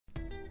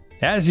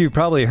As you've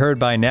probably heard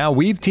by now,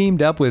 we've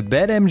teamed up with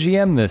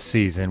BetMGM this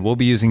season. We'll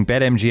be using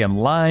BetMGM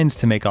lines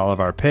to make all of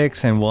our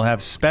picks, and we'll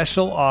have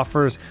special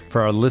offers for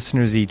our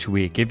listeners each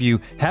week. If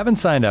you haven't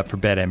signed up for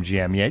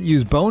BetMGM yet,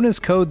 use bonus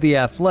code The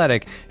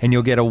Athletic, and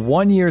you'll get a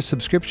 1-year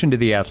subscription to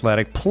The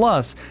Athletic,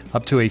 plus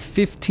up to a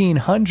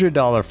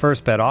 $1,500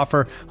 first bet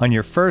offer on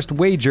your first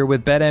wager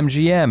with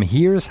BetMGM.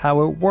 Here's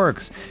how it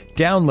works.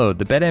 Download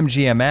the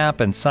BetMGM app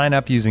and sign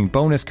up using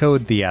bonus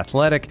code The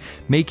Athletic.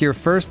 Make your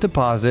first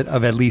deposit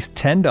of at least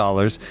 $10.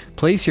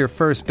 Place your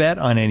first bet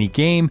on any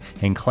game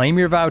and claim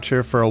your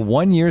voucher for a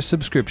 1-year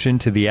subscription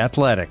to The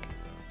Athletic.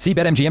 See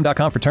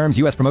BetMGM.com for terms.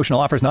 U.S. promotional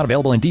offers not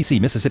available in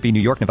D.C., Mississippi, New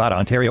York, Nevada,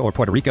 Ontario, or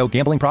Puerto Rico.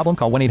 Gambling problem?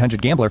 Call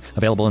 1-800-GAMBLER.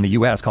 Available in the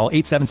U.S. Call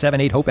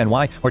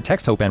 877-8-HOPE-NY or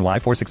text HOPE-NY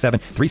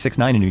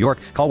 467-369 in New York.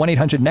 Call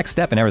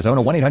 1-800-NEXT-STEP in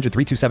Arizona.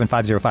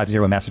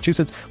 1-800-327-5050 in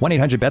Massachusetts.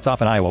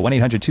 1-800-BETS-OFF in Iowa.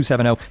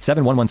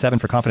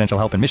 1-800-270-7117 for confidential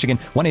help in Michigan.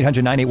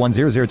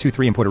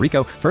 1-800-981-0023 in Puerto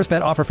Rico. First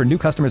bet offer for new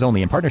customers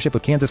only in partnership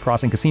with Kansas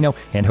Crossing Casino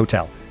and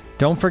Hotel.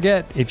 Don't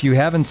forget, if you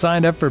haven't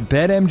signed up for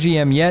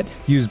BetMGM yet,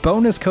 use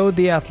bonus code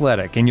The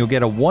Athletic, and you'll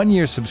get a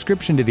 1-year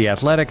subscription to The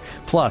Athletic,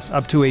 plus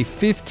up to a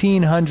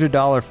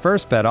 $1,500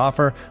 first bet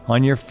offer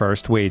on your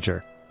first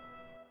wager.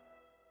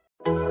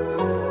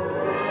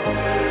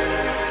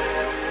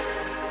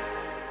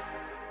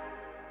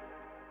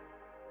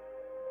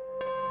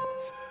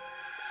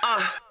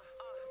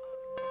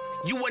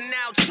 You are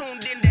now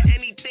tuned into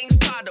Anything's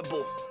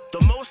Potable,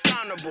 the most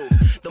honorable,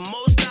 the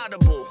most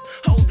audible.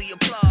 Hold the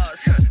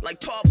applause, like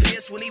Paul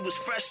Pierce when he was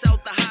fresh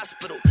out the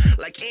hospital,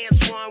 like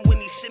Antoine when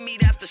he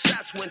shimmied after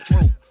shots went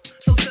through.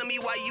 So tell me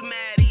why you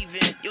mad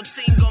even? Your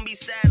team gonna be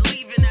sad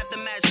leaving after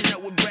matching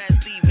up with Brad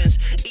Stevens.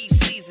 Each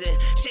season,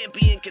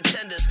 champion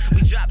contenders.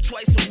 We drop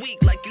twice a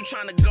week like you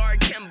trying to guard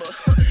Kemba.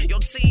 Your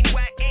team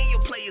whack and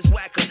your players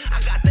whacker. I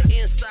got the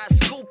inside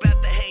scoop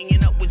after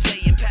hanging up with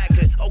Jay and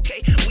Packard.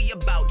 Okay, we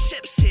about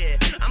chips here.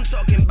 I'm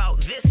talking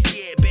about this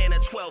year, banner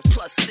 12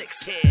 plus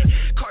 6 here.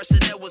 Carson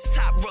Edwards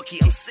top rookie,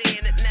 I'm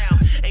saying it now.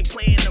 Ain't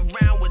playing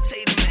around with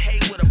Tatum and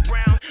Haywood or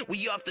Brown.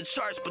 We off the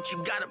charts, but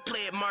you gotta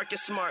play it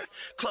Marcus Smart.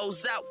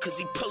 Close out, cause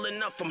he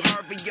pulling up from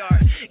Harvard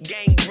Yard.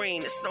 Gang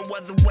green, it's no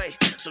other way.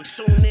 So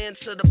tune in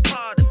to the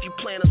pod if you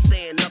plan on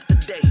staying up to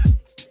date.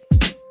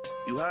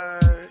 You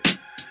heard?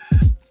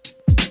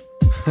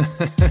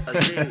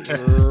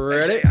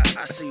 Ready?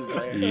 I see you,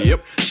 man.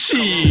 Yep.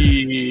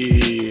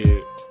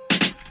 Shit.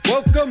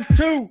 Welcome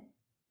to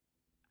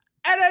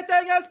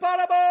Anything is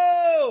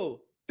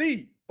Possible,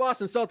 the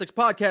Boston Celtics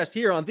podcast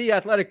here on the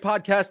Athletic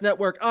Podcast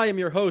Network. I am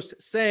your host,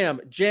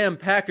 Sam Jam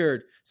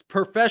Packard,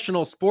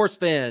 professional sports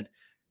fan,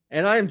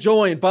 and I am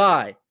joined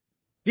by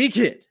the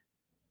kid,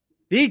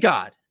 the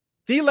god,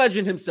 the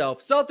legend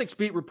himself, Celtics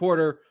beat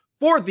reporter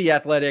for the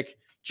Athletic,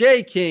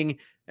 Jay King.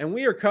 And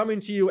we are coming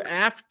to you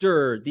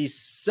after the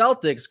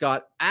Celtics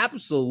got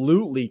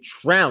absolutely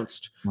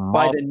trounced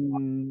by the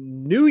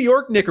New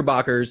York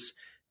Knickerbockers.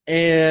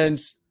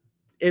 And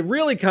it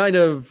really kind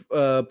of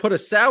put a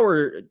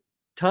sour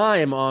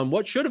time on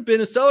what should have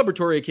been a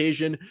celebratory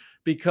occasion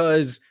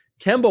because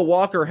Kemba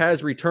Walker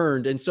has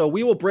returned. And so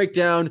we will break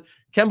down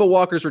Kemba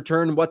Walker's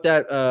return, what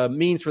that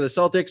means for the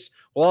Celtics.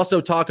 We'll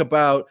also talk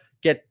about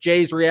get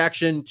Jay's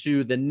reaction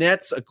to the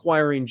Nets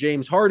acquiring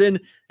James Harden.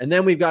 And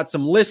then we've got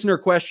some listener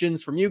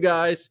questions from you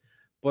guys.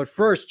 But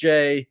first,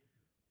 Jay,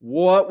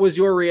 what was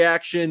your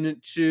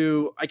reaction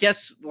to, I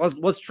guess,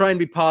 let's try and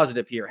be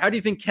positive here. How do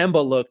you think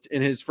Kemba looked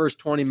in his first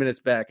 20 minutes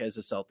back as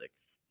a Celtic?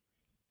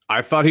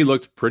 I thought he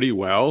looked pretty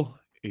well.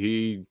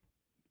 He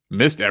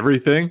missed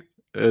everything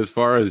as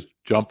far as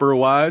jumper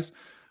wise,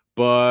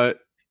 but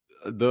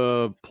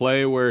the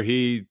play where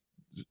he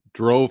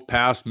drove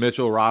past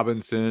Mitchell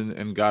Robinson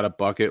and got a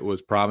bucket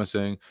was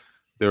promising.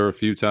 There were a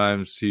few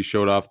times he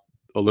showed off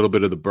a little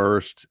bit of the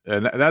burst,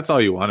 and that's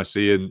all you want to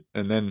see. And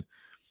then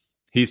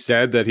he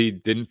said that he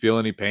didn't feel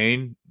any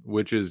pain,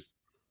 which is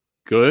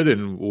good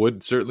and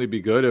would certainly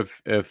be good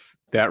if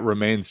that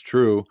remains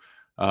true.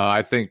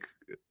 I think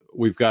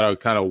we've got to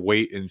kind of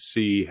wait and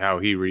see how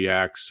he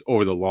reacts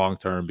over the long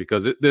term,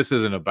 because this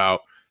isn't about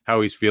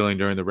how he's feeling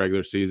during the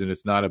regular season.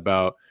 It's not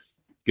about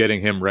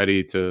getting him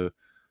ready to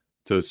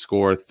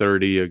score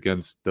 30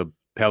 against the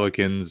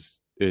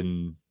Pelicans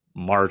in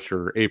March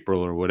or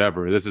April or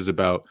whatever. This is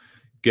about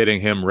getting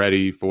him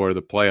ready for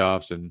the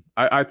playoffs. And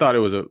I thought it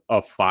was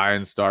a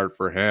fine start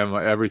for him.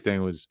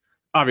 Everything was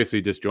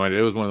obviously disjointed.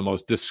 It was one of the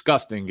most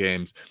disgusting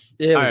games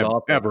I have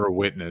ever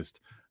witnessed.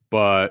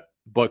 But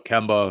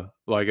Kemba,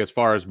 like, as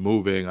far as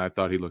moving, I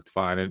thought he looked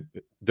fine. And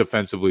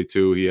defensively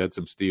too, he had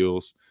some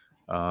steals.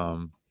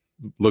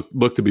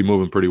 Looked to be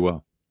moving pretty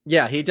well.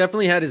 Yeah, he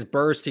definitely had his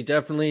burst. He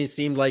definitely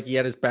seemed like he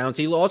had his bounce.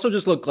 He also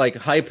just looked like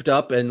hyped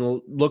up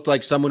and looked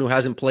like someone who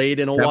hasn't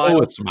played in a while.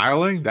 Was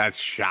smiling? That's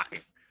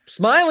shocking.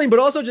 Smiling, but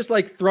also just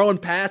like throwing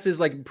passes,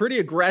 like pretty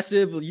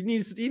aggressive. He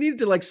needed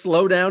to like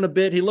slow down a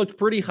bit. He looked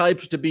pretty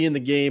hyped to be in the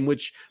game,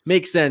 which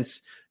makes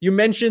sense. You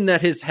mentioned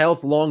that his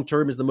health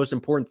long-term is the most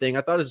important thing.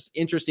 I thought it was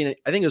interesting.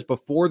 I think it was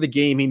before the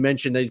game he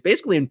mentioned that he's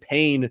basically in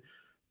pain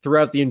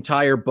throughout the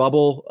entire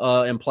bubble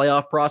and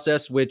playoff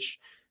process, which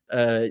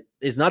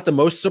is not the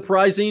most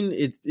surprising.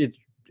 It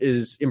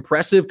is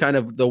impressive, kind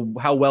of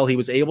how well he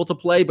was able to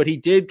play, but he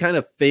did kind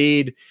of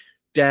fade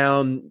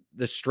down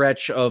the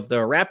stretch of the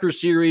Raptors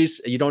series.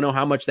 You don't know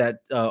how much that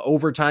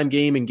overtime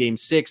game in Game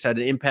 6 had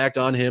an impact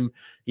on him.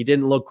 He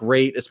didn't look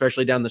great,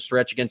 especially down the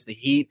stretch against the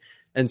Heat.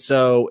 And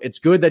so it's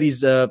good that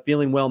he's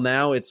feeling well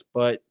now.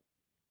 But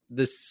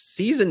the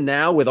season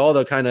now, with all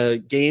the kind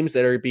of games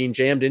that are being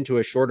jammed into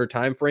a shorter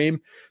time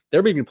frame,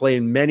 they're being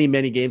playing many,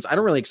 many games. I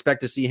don't really expect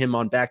to see him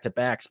on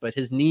back-to-backs, but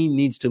his knee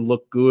needs to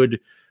look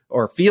good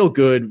or feel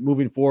good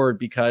moving forward,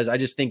 because I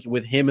just think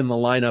with him in the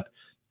lineup,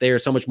 they are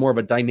so much more of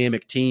a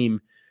dynamic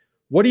team.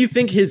 What do you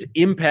think his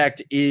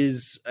impact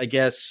is, I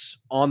guess,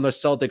 on the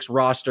Celtics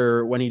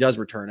roster when he does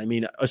return? I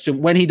mean, assume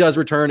when he does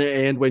return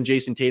and when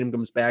Jason Tatum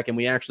comes back and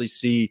we actually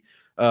see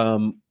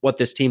what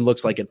this team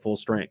looks like at full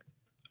strength.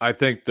 I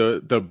think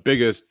the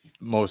biggest,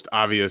 most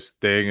obvious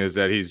thing is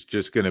that he's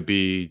just going to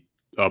be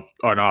an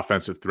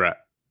offensive threat.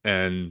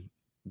 And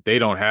they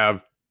don't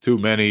have too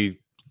many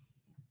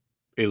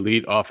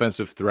elite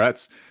offensive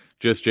threats,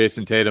 just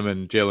Jason Tatum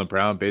and Jaylen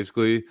Brown.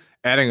 Basically,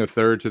 adding a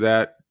third to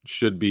that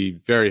should be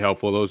very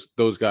helpful.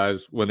 Those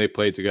guys, when they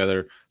played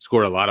together,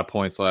 scored a lot of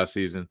points last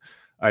season,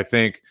 I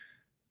think.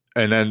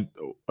 And then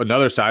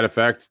another side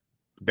effect,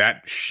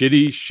 that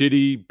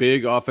shitty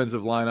big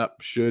offensive lineup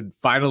should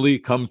finally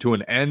come to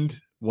an end.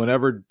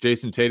 Whenever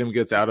Jason Tatum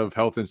gets out of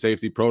health and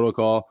safety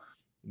protocol,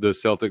 the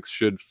Celtics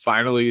should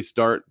finally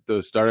start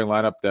the starting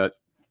lineup that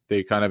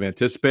they kind of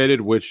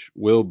anticipated, which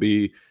will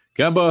be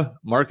Kemba,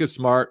 Marcus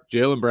Smart,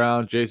 Jaylen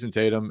Brown, Jason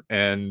Tatum,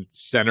 and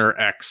center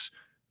X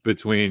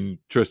between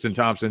Tristan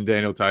Thompson,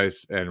 Daniel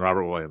Tice, and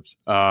Robert Williams.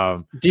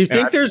 Do you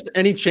think there's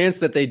any chance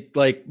that they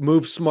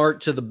move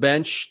Smart to the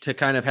bench to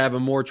kind of have a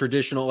more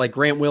traditional,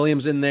 Grant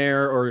Williams in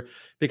there, or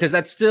because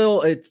that's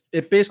still it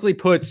basically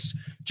puts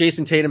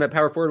Jason Tatum at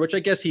power forward, which I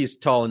guess he's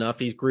tall enough.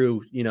 He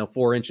grew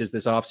 4 inches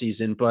this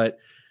offseason, but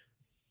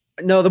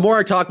no, the more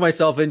I talk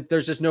myself in,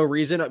 there's just no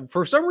reason.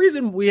 For some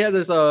reason, we had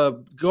this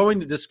going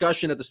to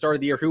discussion at the start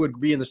of the year who would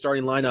be in the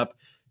starting lineup.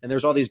 And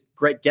there's all these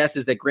great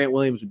guesses that Grant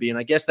Williams would be. And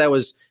I guess that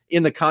was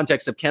in the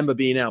context of Kemba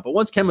being out. But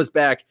once Kemba's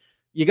back,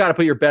 you got to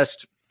put your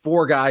best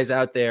 4 guys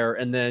out there.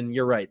 And then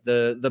you're right,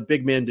 the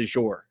big man du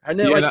jour.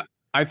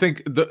 I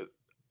think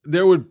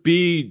there would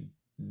be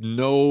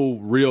no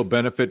real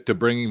benefit to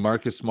bringing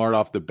Marcus Smart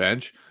off the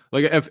bench.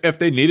 Like if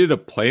they needed a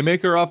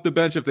playmaker off the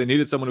bench, if they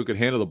needed someone who could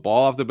handle the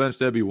ball off the bench,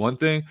 that'd be one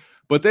thing.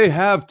 But they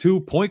have 2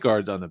 point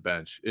guards on the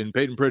bench in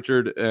Peyton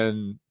Pritchard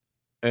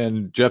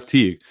and Jeff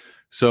Teague.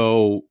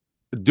 So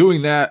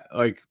doing that,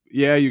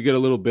 you get a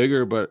little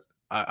bigger, but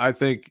I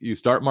think you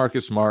start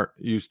Marcus Smart.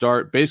 You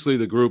start basically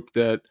the group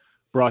that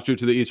brought you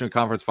to the Eastern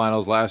Conference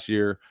Finals last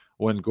year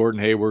when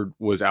Gordon Hayward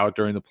was out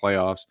during the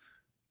playoffs.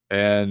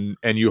 And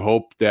you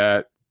hope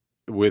that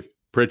with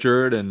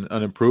Pritchard and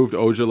an improved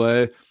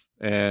Ojale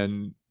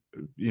and,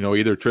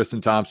 either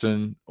Tristan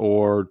Thompson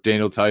or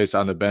Daniel Tice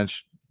on the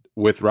bench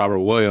with Robert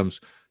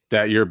Williams,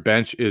 that your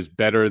bench is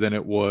better than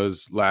it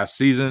was last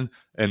season,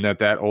 and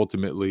that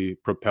ultimately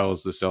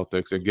propels the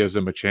Celtics and gives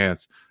them a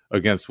chance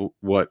against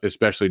what,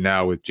 especially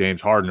now with James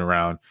Harden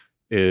around,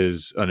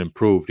 is an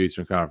improved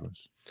Eastern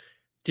Conference.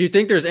 Do you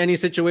think there's any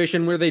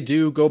situation where they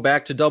do go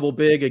back to double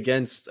big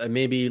against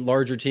maybe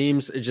larger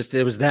teams?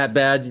 It was that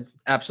bad?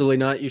 Absolutely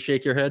not. You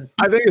shake your head.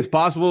 I think it's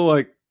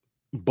possible,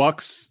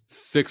 Bucks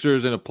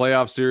Sixers in a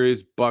playoff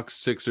series, Bucks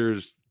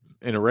Sixers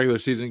in a regular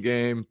season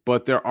game,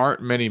 but there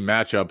aren't many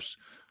matchups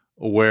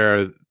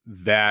where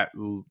that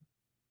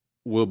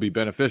will be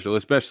beneficial,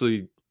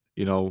 especially,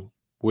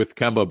 with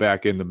Kemba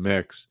back in the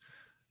mix.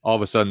 All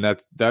of a sudden,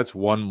 that's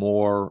one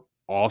more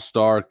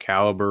all-star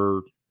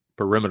caliber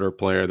perimeter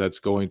player that's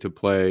going to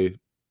play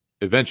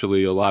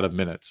eventually a lot of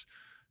minutes.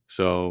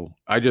 So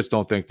I just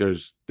don't think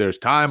there's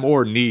time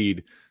or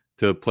need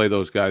to play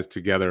those guys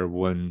together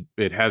when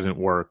it hasn't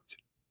worked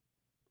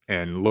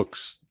and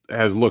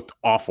has looked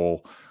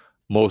awful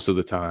most of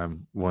the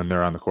time when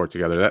they're on the court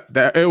together.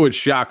 That it would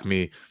shock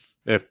me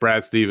if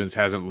Brad Stevens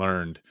hasn't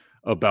learned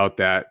about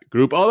that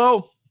group,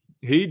 although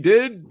he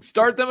did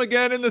start them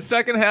again in the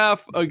second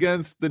half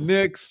against the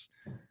Knicks,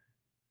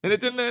 and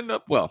it didn't end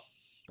up well.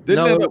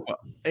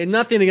 And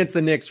nothing against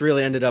the Knicks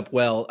really ended up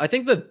well. I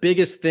think the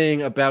biggest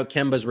thing about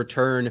Kemba's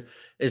return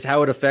is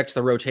how it affects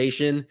the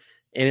rotation,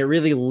 and it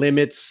really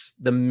limits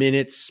the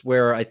minutes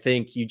where I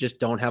think you just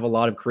don't have a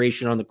lot of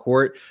creation on the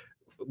court.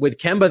 With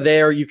Kemba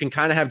there, you can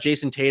kind of have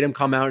Jason Tatum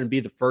come out and be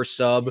the first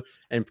sub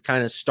and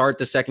kind of start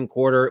the second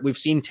quarter. We've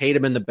seen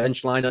Tatum in the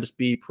bench lineups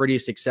be pretty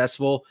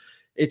successful.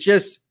 It's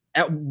just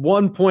at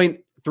one point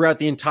throughout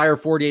the entire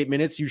 48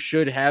 minutes, you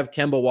should have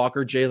Kemba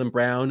Walker, Jaylen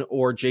Brown,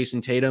 or Jason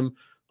Tatum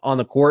on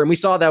the court. And we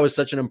saw that was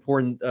such an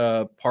important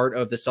part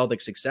of the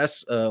Celtics'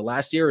 success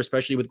last year,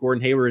 especially with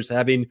Gordon Hayward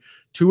having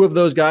 2 of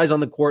those guys on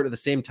the court at the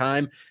same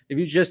time.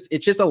 It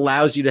just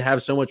allows you to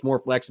have so much more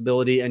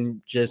flexibility,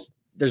 and just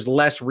there's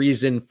less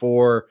reason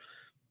for,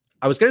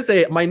 I was going to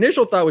say, my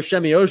initial thought was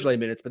Semi Ojeleye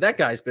minutes, but that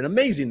guy's been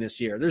amazing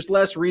this year. There's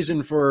less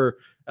reason for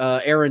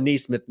Aaron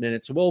Nesmith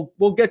minutes.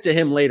 We'll get to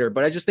him later,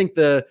 but I just think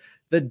the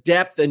the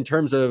depth in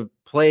terms of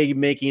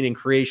playmaking and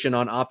creation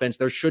on offense,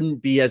 there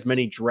shouldn't be as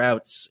many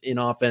droughts in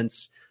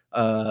offense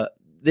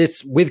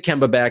this with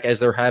Kemba back as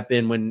there have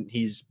been when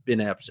he's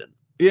been absent.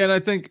 Yeah, and I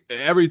think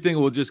everything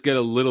will just get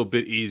a little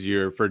bit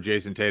easier for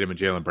Jason Tatum and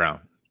Jaylen Brown.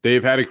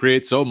 They've had to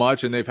create so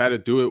much, and they've had to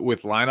do it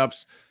with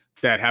lineups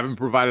that haven't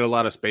provided a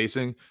lot of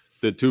spacing.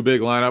 The two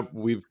big lineup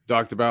we've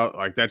talked about,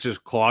 like that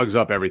just clogs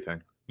up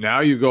everything. Now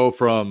you go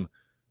from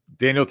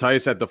Daniel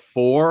Theis at the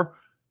 4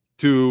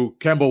 to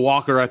Kemba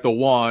Walker at the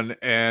 1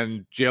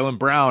 and Jaylen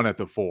Brown at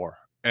the 4.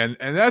 And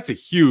that's a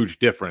huge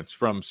difference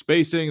from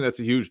spacing. That's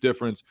a huge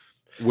difference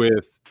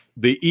with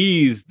the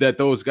ease that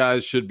those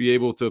guys should be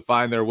able to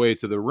find their way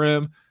to the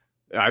rim.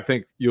 I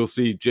think you'll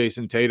see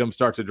Jason Tatum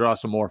start to draw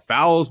some more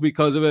fouls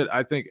because of it.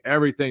 I think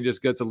everything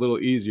just gets a little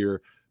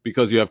easier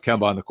because you have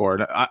Kemba on the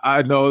court. And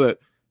I know that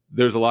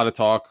there's a lot of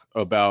talk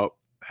about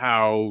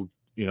how,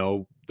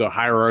 the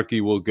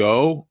hierarchy will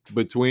go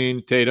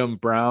between Tatum,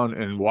 Brown,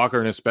 and Walker,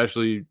 and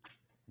especially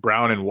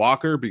Brown and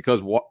Walker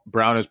because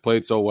Brown has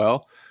played so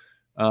well.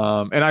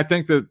 And I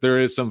think that there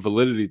is some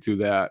validity to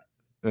that,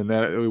 and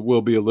that it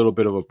will be a little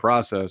bit of a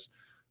process.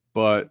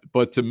 But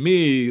to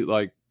me,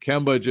 like,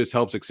 Kemba just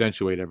helps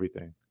accentuate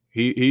everything.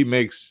 He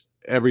makes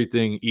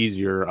everything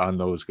easier on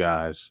those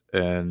guys.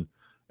 And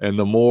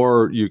the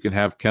more you can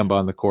have Kemba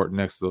on the court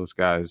next to those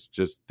guys,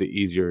 just the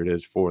easier it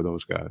is for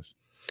those guys.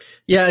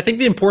 Yeah, I think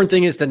the important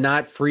thing is to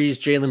not freeze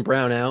Jaylen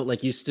Brown out.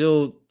 Like, he's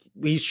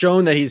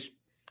shown that he's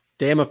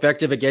damn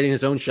effective at getting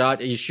his own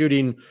shot. He's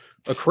shooting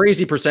a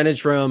crazy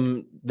percentage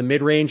from the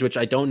mid-range, which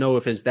I don't know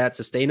if is that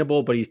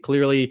sustainable, but he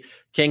clearly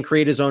can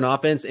create his own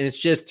offense. And it's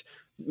just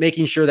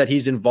making sure that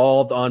he's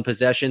involved on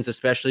possessions,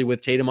 especially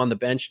with Tatum on the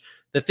bench.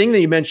 The thing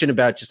that you mentioned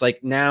about just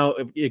like now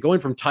if you're going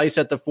from Theis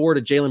at the 4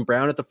 to Jaylen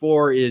Brown at the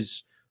 4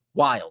 is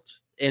wild.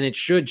 And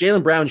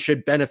Jaylen Brown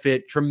should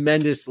benefit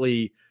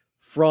tremendously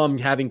from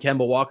having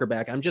Kemba Walker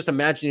back. I'm just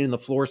imagining in the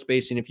floor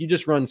spacing, if you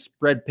just run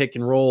spread pick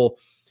and roll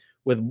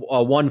with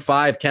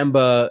 1-5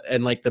 Kemba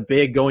and like the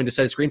big going to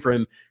set a screen for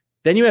him,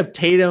 then you have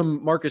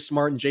Tatum, Marcus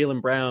Smart, and Jaylen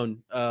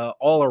Brown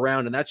all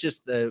around. And that's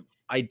just the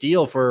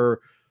ideal for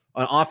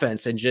an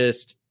offense. And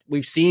just,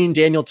 we've seen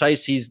Daniel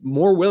Theis, he's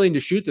more willing to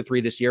shoot the 3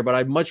 this year, but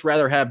I'd much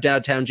rather have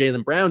downtown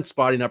Jaylen Brown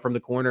spotting up from the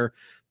corner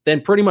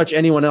than pretty much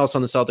anyone else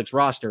on the Celtics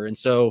roster. And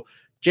so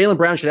Jaylen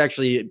Brown should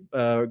actually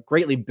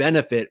greatly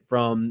benefit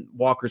from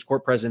Walker's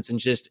court presence.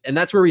 And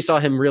that's where we saw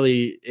him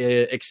really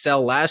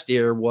excel last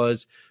year,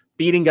 was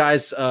beating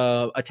guys,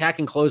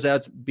 attacking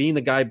closeouts,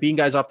 being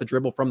guys off the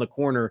dribble from the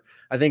corner.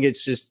 I think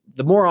it's just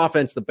the more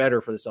offense, the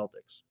better for the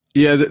Celtics.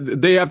 Yeah,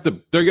 they're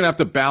going to have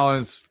to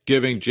balance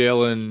giving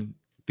Jaylen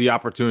the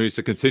opportunities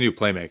to continue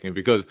playmaking,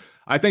 because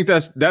I think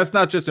that's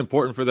not just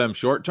important for them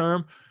short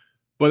term,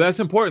 but that's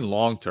important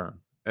long term.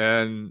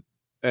 And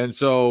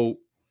so,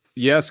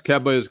 yes,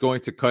 Kemba is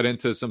going to cut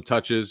into some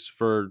touches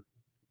for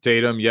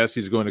Tatum. Yes,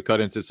 he's going to cut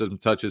into some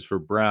touches for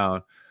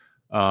Brown.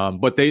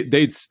 But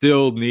they'd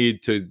still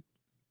need to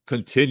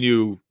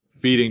continue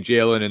feeding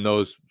Jaylen in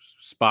those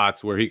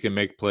spots where he can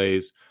make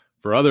plays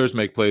for others,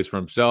 make plays for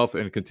himself,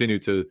 and continue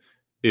to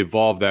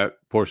evolve that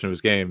portion of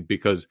his game,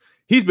 because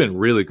he's been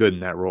really good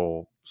in that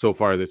role so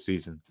far this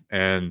season.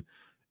 And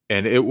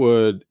it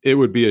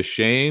would be a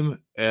shame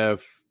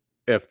if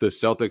the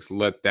Celtics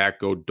let that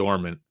go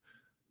dormant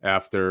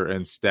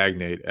and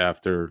stagnate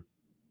after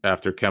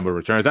Kemba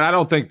returns. And I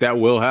don't think that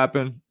will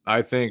happen.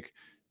 I think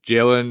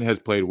Jaylen has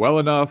played well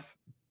enough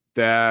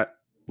that,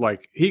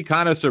 like, he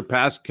kind of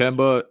surpassed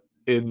Kemba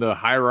in the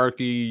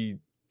hierarchy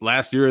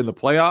last year in the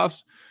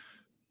playoffs.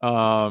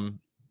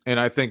 And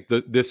I think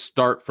that this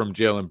start from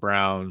Jaylen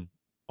Brown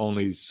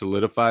only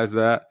solidifies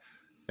that.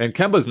 And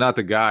Kemba's not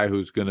the guy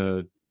who's going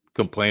to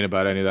complain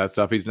about any of that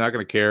stuff. He's not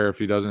going to care if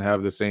he doesn't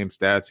have the same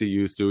stats he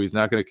used to. He's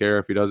not going to care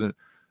if he doesn't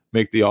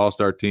make the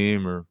all-star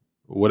team or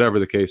whatever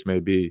the case may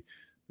be.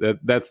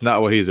 That's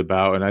not what he's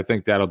about. And I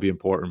think that'll be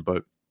important.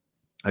 But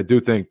I do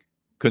think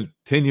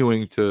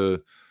continuing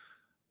to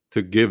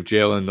give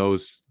Jaylen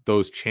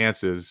those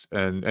chances,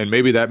 and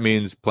maybe that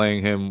means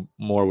playing him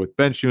more with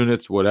bench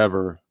units,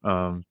 whatever.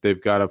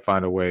 They've got to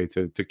find a way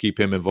to keep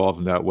him involved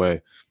in that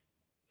way.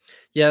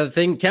 Yeah, the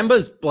thing,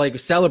 Kemba's like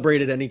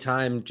celebrated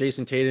anytime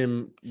Jason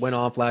Tatum went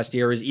off last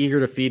year, is eager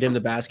to feed him the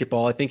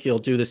basketball. I think he'll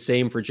do the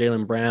same for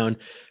Jaylen Brown.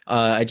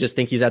 I just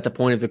think he's at the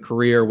point of the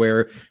career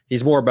where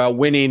he's more about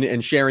winning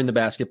and sharing the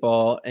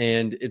basketball.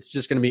 And it's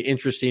just going to be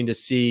interesting to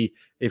see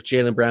if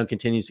Jaylen Brown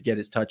continues to get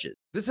his touches.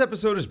 This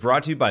episode is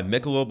brought to you by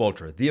Michelob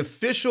Ultra, the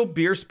official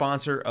beer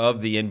sponsor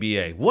of the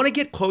NBA. Want to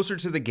get closer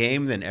to the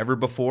game than ever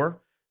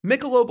before?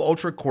 Michelob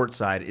Ultra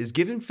Courtside is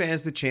giving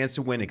fans the chance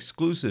to win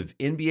exclusive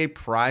NBA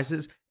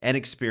prizes and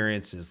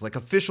experiences like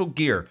official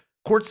gear,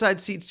 courtside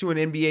seats to an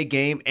NBA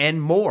game,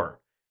 and more.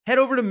 Head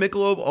over to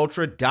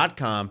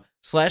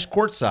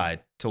MichelobUltra.com/courtside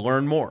to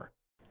learn more.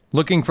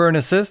 Looking for an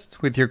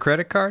assist with your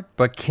credit card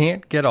but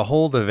can't get a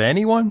hold of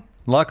anyone?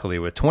 Luckily,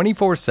 with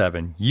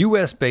 24/7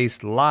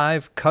 US-based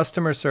live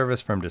customer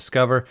service from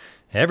Discover,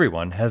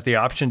 everyone has the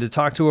option to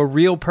talk to a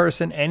real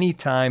person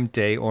anytime,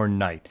 day or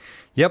night.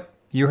 Yep,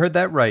 you heard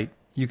that right.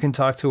 you can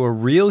talk to a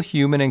real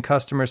human in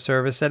customer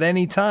service at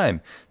any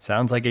time.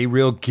 Sounds like a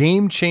real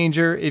game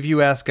changer if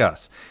you ask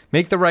us.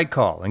 Make the right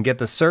call and get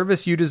the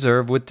service you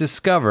deserve with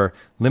Discover.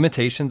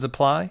 Limitations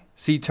apply.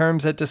 See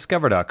terms at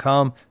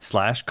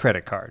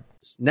discover.com/creditcard.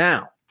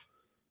 Now,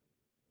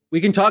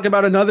 we can talk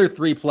about another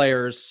 3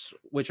 players,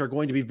 which are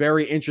going to be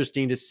very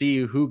interesting to see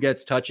who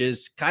gets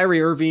touches.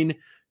 Kyrie Irving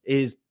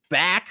is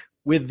back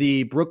with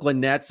the Brooklyn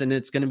Nets, and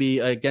it's going to be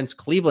against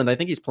Cleveland. I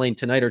think he's playing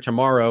tonight or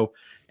tomorrow,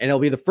 and it'll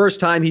be the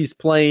first time he's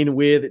playing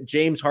with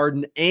James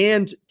Harden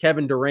and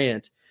Kevin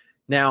Durant.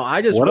 Now,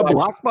 I just what a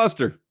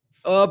blockbuster.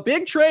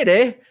 Big trade,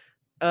 eh?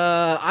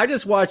 I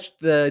just watched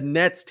the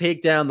Nets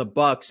take down the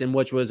Bucks, in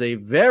which was a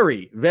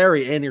very,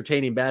 very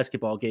entertaining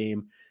basketball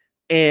game,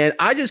 and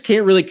I just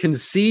can't really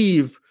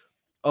conceive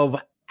of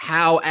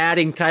how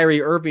adding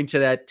Kyrie Irving to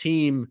that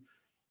team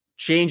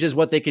changes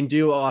what they can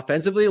do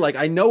offensively. Like,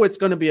 I know it's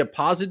going to be a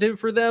positive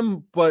for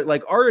them, but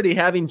like already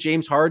having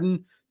James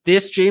Harden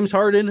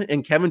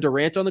and Kevin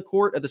Durant on the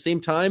court at the same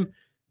time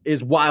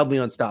is wildly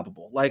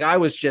unstoppable. Like, I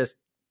was just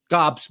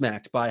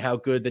gobsmacked by how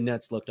good the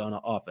Nets looked on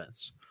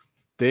offense.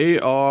 They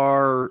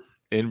are,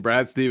 in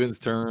Brad Stevens'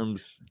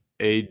 terms,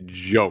 a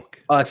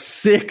joke. A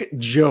sick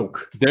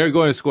joke. They're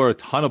going to score a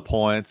ton of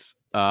points.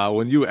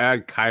 When you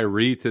add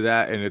Kyrie to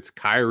that, and it's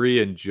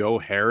Kyrie and Joe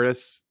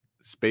Harris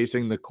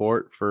spacing the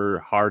court for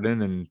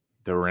Harden and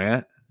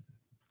Durant,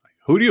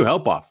 who do you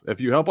help off? If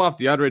you help off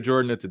DeAndre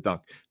Jordan, it's a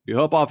dunk. If you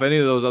help off any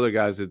of those other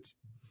guys, it's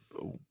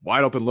a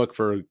wide open look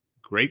for a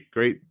great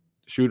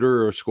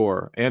shooter or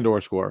scorer.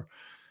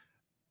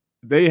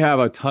 They have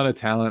a ton of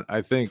talent.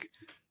 I think,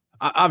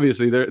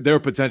 obviously, their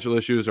potential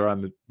issues are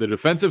on the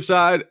defensive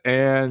side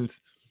and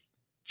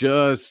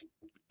just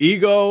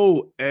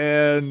ego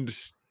and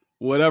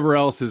whatever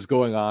else is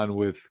going on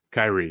with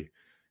Kyrie,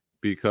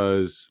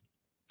 because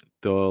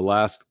the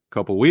last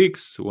couple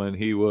weeks when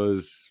he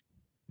was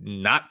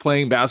not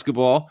playing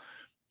basketball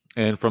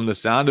and, from the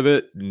sound of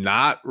it,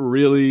 not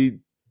really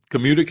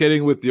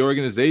communicating with the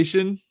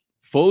organization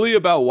fully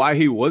about why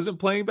he wasn't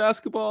playing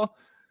basketball,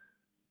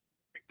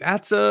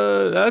 that's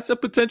a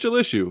potential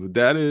issue.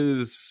 That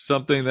is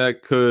something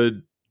that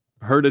could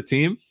hurt a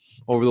team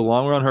over the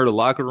long run, hurt a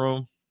locker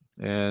room.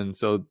 And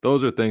so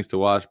those are things to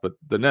watch, but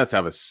the Nets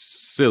have a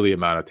silly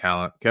amount of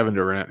talent. Kevin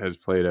Durant has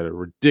played at a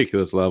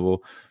ridiculous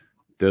level.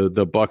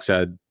 The Bucks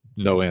had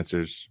no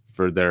answers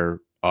for their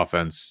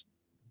offense,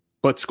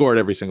 but scored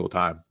every single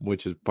time,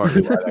 which is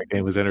partly why that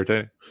game was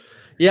entertaining.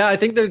 Yeah, I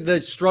think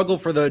the struggle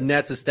for the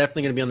Nets is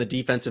definitely going to be on the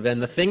defensive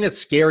end. The thing that's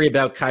scary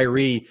about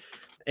Kyrie,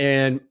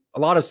 and a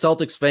lot of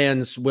Celtics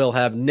fans will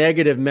have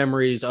negative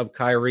memories of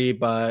Kyrie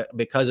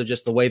because of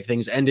just the way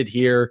things ended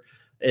here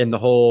and the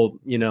whole,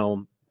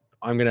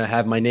 I'm going to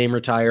have my name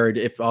retired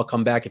if I'll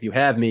come back if you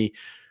have me.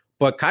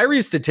 But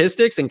Kyrie's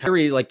statistics and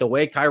like the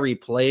way Kyrie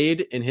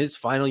played in his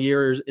final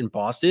years in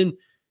Boston,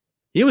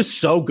 he was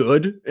so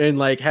good and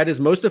like had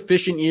his most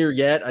efficient year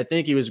yet. I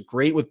think he was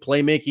great with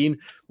playmaking,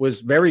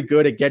 was very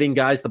good at getting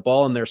guys the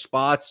ball in their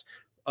spots,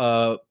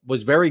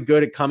 was very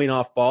good at coming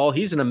off ball.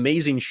 He's an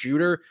amazing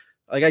shooter.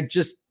 Like,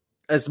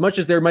 as much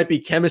as there might be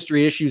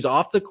chemistry issues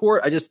off the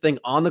court, I just think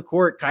on the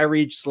court,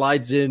 Kyrie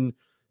slides in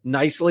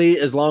nicely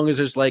as long as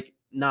there's like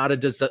not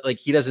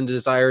he doesn't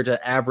desire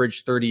to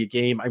average 30 a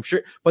game, I'm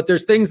sure. But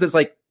there's things that's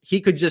like he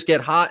could just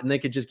get hot and they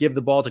could just give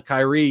the ball to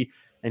Kyrie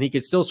and he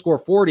could still score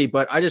 40.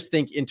 But I just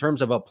think in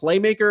terms of a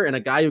playmaker and a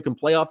guy who can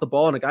play off the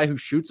ball and a guy who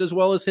shoots as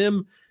well as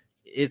him,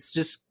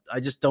 I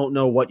just don't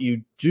know what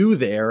you do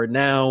there.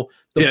 Now,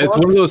 it's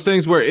one of those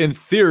things where in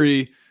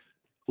theory,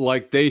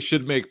 like, they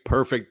should make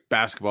perfect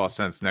basketball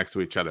sense next to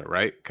each other,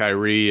 right?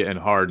 Kyrie and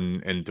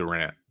Harden and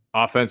Durant.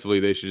 Offensively,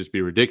 they should just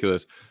be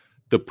ridiculous.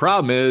 The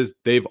problem is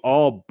they've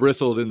all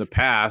bristled in the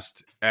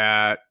past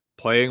at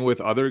playing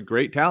with other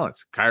great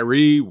talents.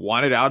 Kyrie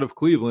wanted out of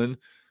Cleveland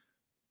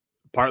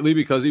partly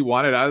because he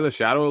wanted out of the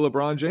shadow of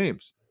LeBron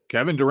James.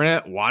 Kevin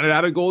Durant wanted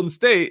out of Golden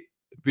State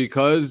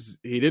because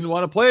he didn't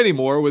want to play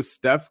anymore with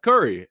Steph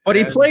Curry. But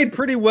he played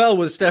pretty well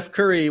with Steph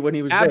Curry when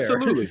he was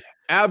there.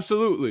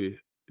 Absolutely.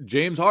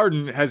 James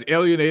Harden has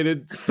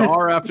alienated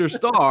star after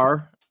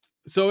star.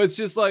 So it's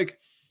just like,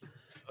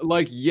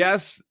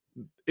 yes,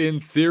 in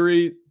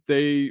theory,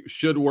 they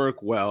should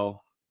work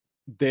well.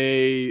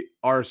 They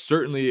are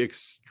certainly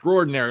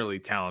extraordinarily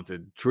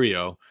talented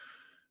trio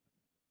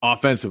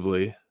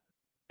offensively,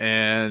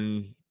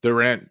 and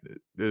Durant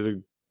is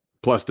a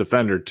plus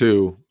defender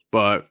too.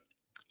 But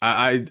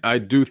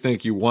I do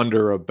think you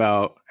wonder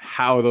about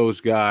how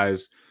those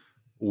guys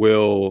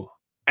will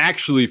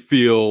actually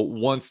feel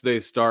once they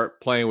start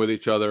playing with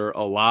each other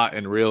a lot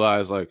and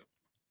realize, like,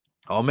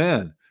 oh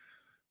man,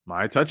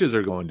 my touches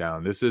are going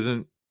down. This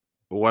isn't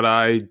what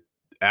I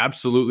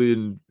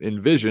absolutely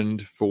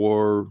envisioned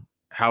for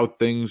how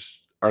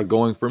things are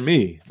going for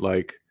me.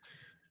 Like,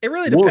 it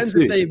really depends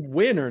if they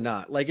win or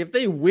not. Like, if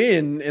they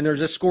win and they're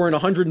just scoring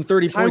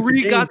 130 points,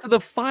 Kyrie got to the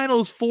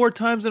finals 4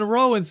 times in a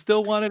row and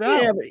still won it out.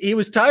 Yeah, but he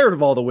was tired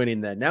of all the winning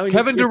then. Now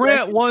Kevin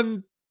Durant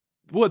won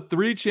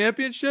 3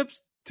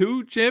 championships,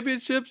 2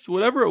 championships,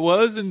 whatever it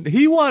was, and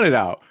he won it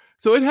out.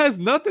 So it has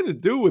nothing to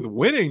do with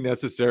winning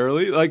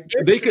necessarily. Like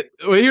they could.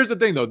 Well, here's the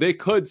thing, though. They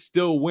could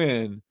still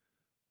win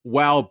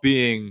while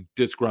being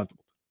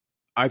disgruntled.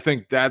 I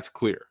think that's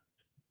clear.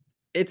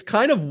 It's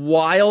kind of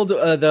wild,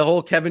 the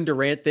whole Kevin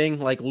Durant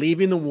thing, like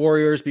leaving the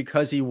Warriors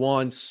because he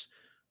wants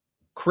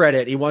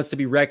credit. He wants to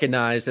be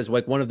recognized as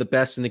like one of the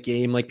best in the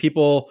game. Like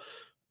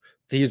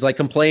he's like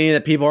complaining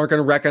that people aren't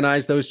going to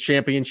recognize those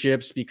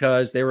championships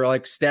because they were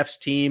like Steph's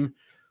team.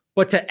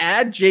 But to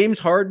add James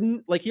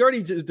Harden, like he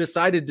already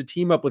decided to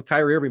team up with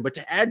Kyrie Irving, but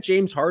to add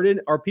James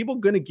Harden, are people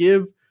going to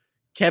give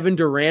Kevin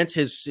Durant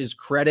his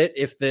credit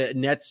if the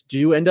Nets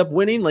do end up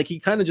winning? Like he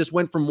kind of just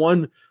went from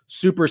one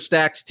super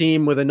stacked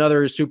team with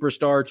another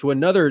superstar to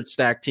another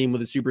stacked team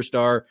with a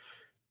superstar.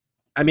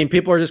 I mean,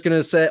 people are just going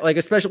to say, like,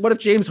 especially what if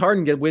James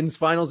Harden wins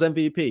Finals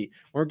MVP?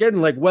 We're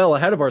getting like well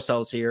ahead of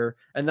ourselves here,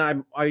 and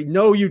I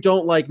know you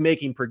don't like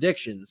making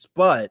predictions,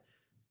 but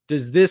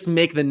does this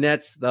make the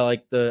Nets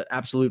the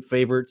absolute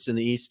favorites in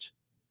the East?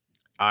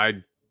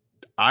 I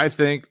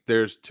think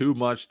there's too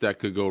much that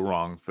could go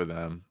wrong for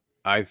them.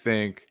 I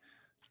think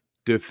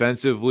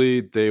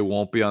defensively, they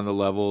won't be on the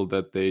level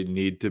that they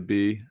need to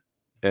be.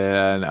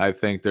 And I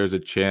think there's a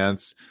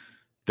chance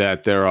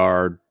that there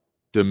are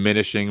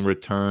diminishing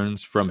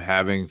returns from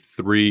having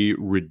 3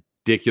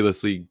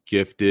 ridiculously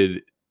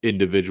gifted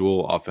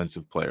individual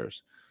offensive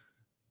players.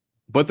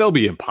 But they'll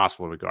be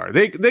impossible to guard.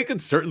 They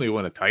could certainly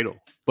win a title.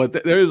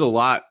 But there's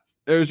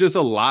just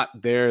a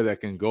lot there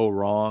that can go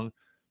wrong,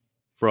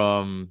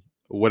 from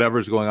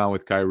whatever's going on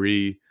with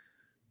Kyrie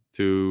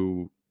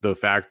to the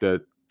fact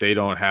that they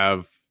don't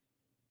have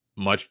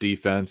much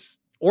defense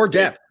or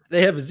depth.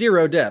 They have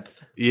 0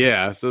 depth.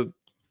 Yeah, so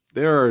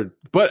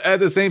but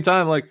at the same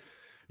time, like,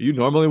 you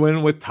normally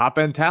win with top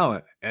end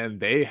talent, and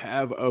they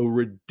have a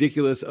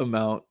ridiculous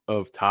amount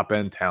of top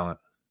end talent.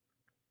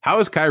 How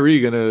is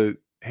Kyrie going to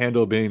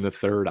handle being the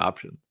third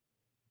option?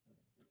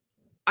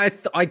 I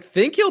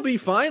think he'll be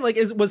fine. Like,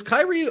 was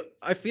Kyrie?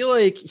 I feel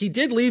like he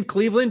did leave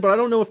Cleveland, but I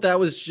don't know if that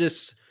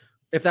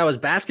was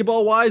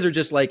basketball wise or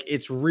just like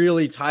it's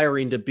really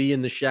tiring to be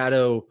in the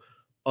shadow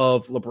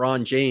of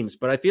LeBron James.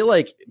 But I feel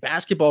like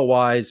basketball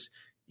wise,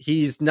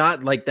 he's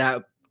not like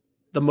that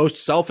the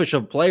most selfish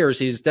of players.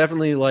 He's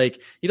definitely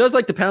like, he does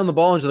like to pound the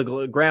ball into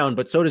the ground,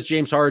 but so does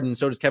James Harden,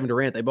 so does Kevin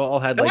Durant. They all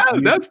had like,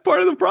 that's part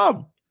of the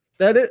problem.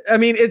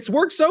 It's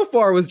worked so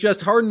far with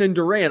just Harden and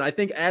Durant. I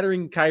think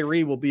adding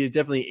Kyrie will be a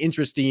definitely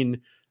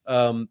interesting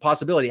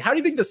possibility. How do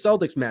you think the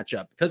Celtics match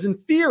up? Because in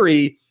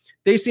theory,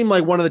 they seem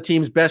like one of the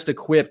teams best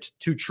equipped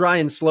to try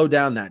and slow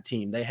down that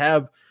team. They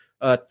have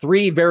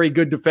 3 very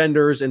good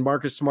defenders in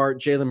Marcus Smart,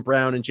 Jaylen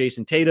Brown, and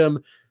Jason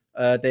Tatum.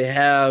 They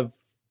have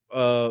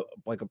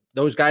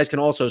those guys can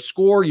also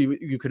score.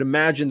 You could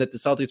imagine that the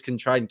Celtics can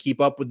try and keep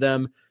up with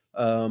them.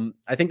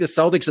 I think the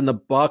Celtics and the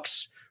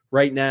Bucks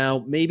right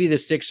now, maybe the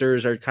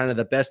Sixers are kind of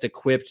the best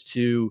equipped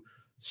to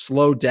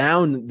slow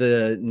down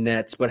the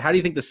Nets. But how do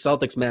you think the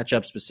Celtics match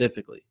up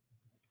specifically?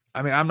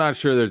 I mean, I'm not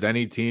sure there's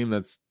any team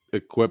that's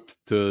equipped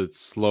to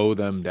slow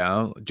them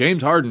down.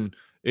 James Harden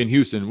in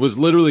Houston was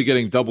literally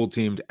getting double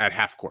teamed at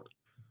half court.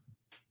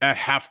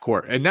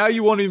 And now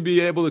you won't even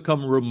be able to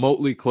come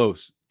remotely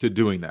close to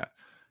doing that.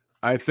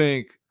 I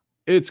think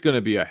it's going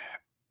to be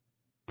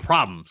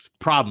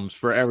problems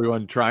for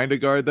everyone trying to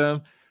guard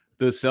them.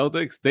 The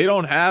Celtics,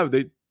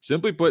 they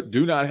simply put,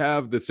 do not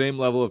have the same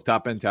level of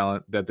top end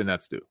talent that the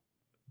Nets do.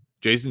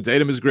 Jason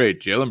Tatum is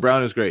great. Jaylen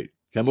Brown is great.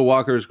 Kemba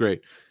Walker is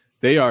great.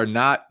 They are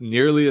not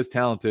nearly as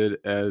talented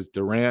as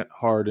Durant,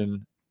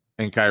 Harden,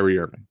 and Kyrie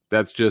Irving.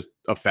 That's just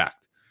a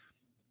fact.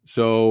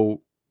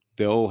 So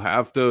they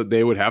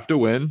would have to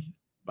win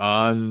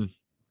on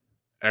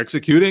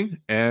executing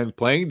and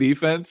playing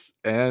defense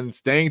and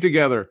staying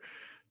together.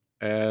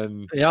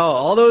 And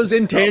all those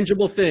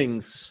intangible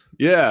things.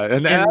 Yeah,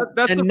 and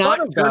that's and not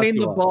turning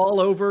the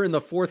ball over in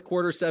the fourth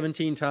quarter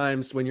 17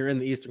 times when you're in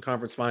the Eastern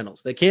Conference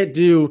Finals. They can't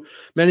do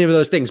many of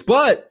those things,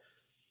 but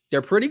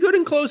they're pretty good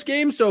in close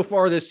games so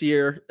far this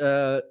year.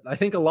 I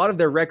think a lot of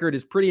their record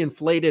is pretty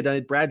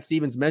inflated. Brad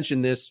Stevens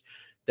mentioned this,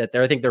 that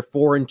I think they're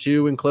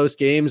 4-2 in close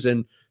games,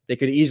 and they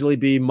could easily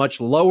be much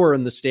lower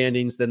in the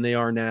standings than they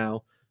are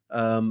now.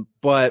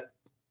 But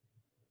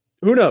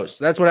who knows?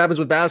 That's what happens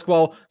with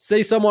basketball.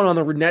 Say someone on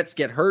the Nets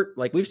get hurt.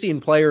 Like we've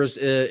seen players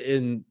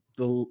in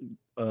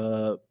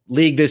the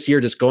league this year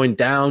just going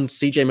down.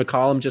 CJ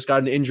McCollum just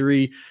got an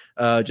injury,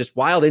 just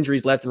wild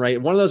injuries left and right.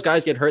 And one of those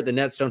guys get hurt. The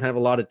Nets don't have a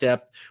lot of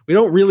depth. We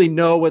don't really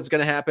know what's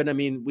going to happen. I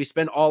mean, we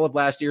spent all of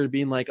last year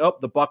being like, oh,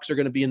 the Bucks are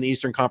going to be in the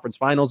Eastern Conference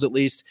Finals at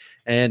least.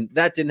 And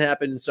that didn't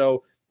happen.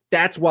 So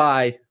that's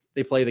why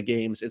they play the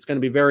games. It's going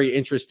to be very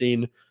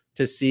interesting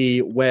to see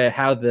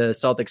how the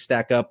Celtics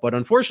stack up. But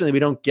unfortunately, we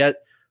don't get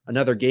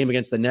another game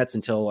against the Nets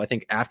until I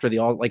think after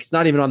it's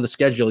not even on the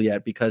schedule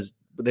yet because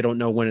they don't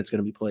know when it's going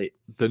to be played.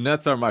 The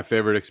Nets are my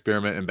favorite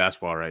experiment in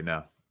basketball right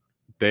now.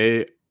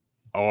 They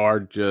are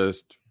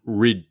just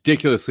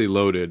ridiculously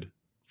loaded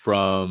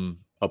from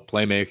a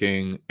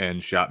playmaking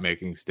and shot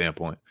making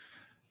standpoint.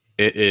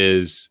 It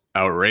is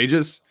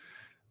outrageous.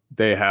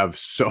 They have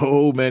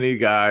so many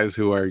guys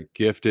who are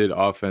gifted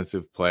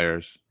offensive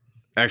players.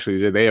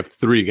 Actually, they have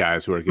 3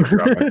 guys who are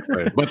gifted offensive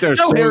players, but they're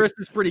Joe Harris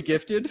is pretty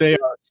gifted. They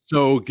are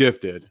so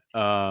gifted.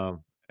 But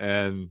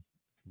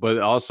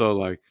also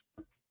like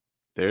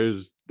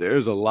there's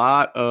a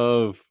lot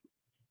of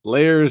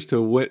layers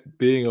to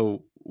being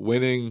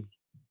a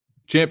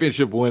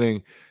championship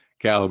winning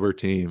caliber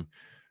team.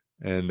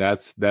 And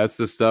that's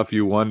the stuff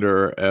you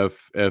wonder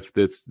if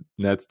this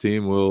Nets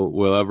team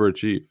will ever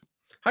achieve.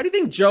 How do you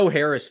think Joe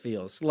Harris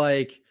feels?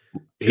 Like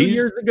 2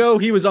 years ago,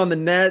 he was on the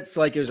Nets.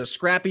 Like, it was a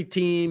scrappy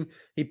team.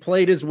 He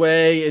played his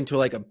way into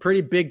like a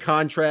pretty big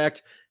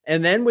contract.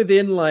 And then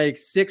within like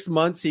 6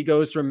 months, he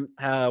goes from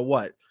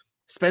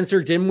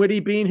Spencer Dinwiddie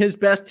being his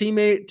best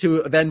teammate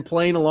to then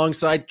playing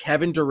alongside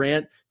Kevin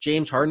Durant,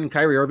 James Harden, and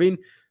Kyrie Irving.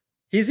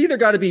 He's either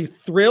got to be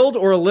thrilled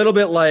or a little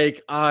bit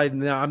like,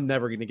 no, I'm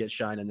never going to get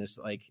shine in this.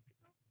 Like,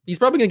 he's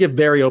probably going to get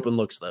very open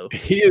looks, though.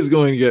 He is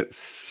going to get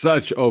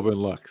such open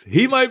looks.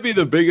 He might be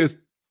the biggest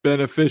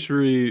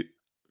beneficiary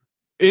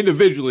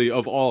individually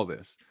of all of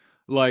this.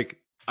 Like,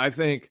 I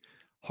think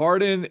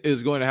Harden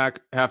is going to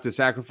have to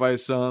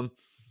sacrifice some.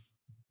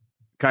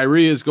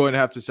 Kyrie is going to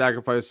have to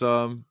sacrifice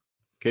some.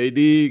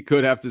 KD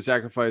could have to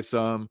sacrifice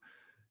some.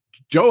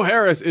 Joe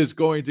Harris is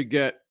going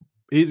to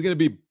he's going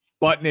to be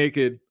butt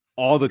naked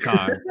all the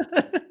time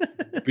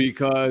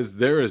because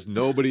there is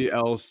nobody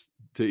else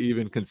to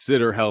even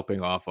consider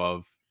helping off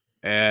of.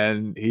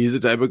 And he's the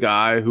type of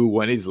guy who,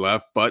 when he's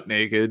left butt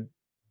naked,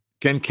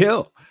 can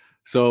kill.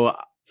 So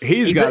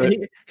he's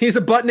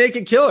a butt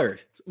naked killer,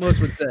 most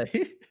would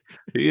say.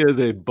 He is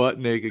a butt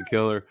naked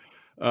killer.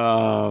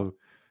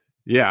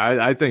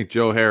 I think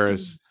Joe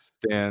Harris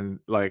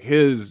like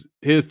his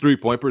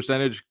 3-point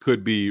percentage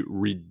could be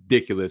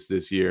ridiculous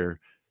this year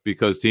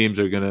because teams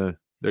they're gonna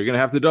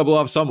have to double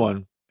off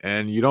someone,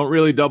 and you don't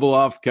really double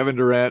off Kevin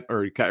Durant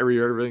or Kyrie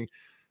Irving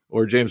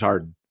or James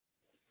Harden.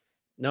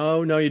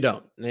 No, you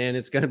don't. And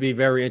it's going to be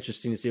very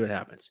interesting to see what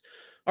happens.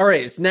 All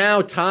right, it's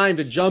now time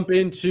to jump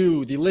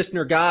into the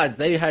listener gods.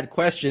 They had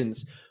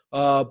questions.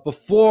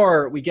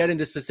 Before we get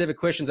into specific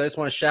questions, I just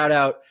want to shout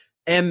out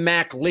M.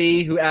 Mac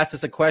Lee, who asked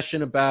us a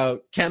question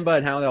about Kemba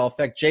and how they'll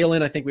affect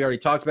Jalen. I think we already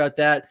talked about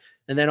that.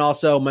 And then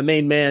also my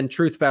main man,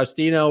 Truth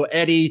Faustino,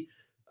 Eddie,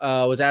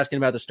 was asking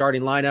about the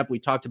starting lineup. We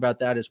talked about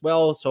that as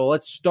well. So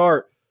let's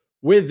start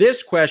with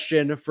this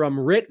question from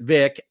Rit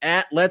Vic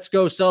at Let's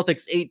Go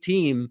Celtics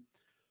 18.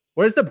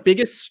 What is the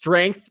biggest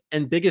strength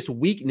and biggest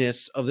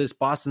weakness of this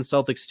Boston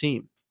Celtics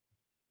team?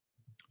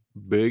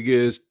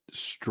 Biggest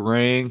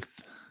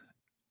strength,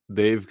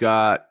 they've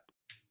got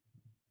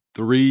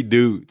 3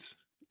 dudes.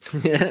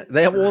 Yeah,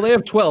 they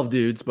have 12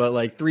 dudes, but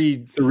like three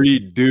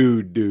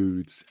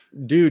dudes.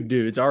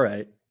 Dudes. All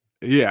right.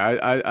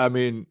 Yeah, I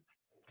mean,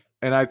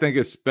 and I think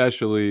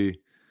especially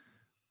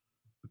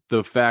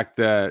the fact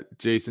that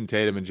Jason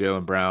Tatum and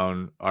Jaylen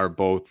Brown are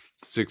both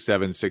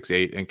 6'7",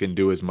 6'8", and can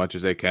do as much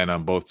as they can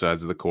on both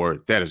sides of the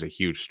court, that is a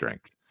huge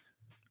strength.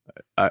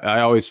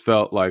 I always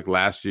felt like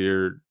last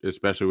year,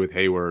 especially with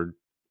Hayward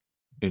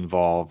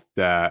involved,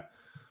 that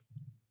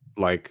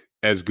like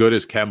as good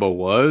as Kemba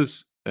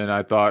was, and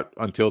I thought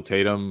until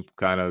Tatum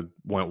kind of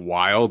went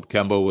wild,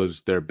 Kemba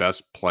was their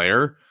best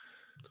player.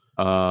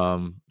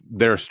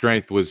 Their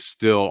strength was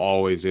still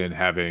always in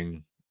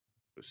having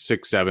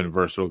 6'7"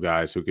 versatile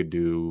guys who could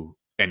do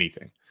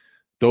anything.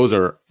 Those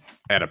are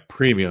at a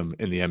premium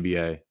in the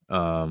NBA.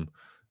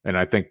 And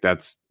I think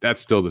that's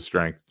still the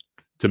strength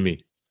to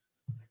me.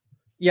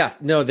 Yeah,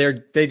 no,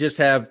 they just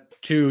have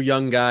 2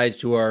 young guys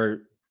who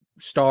are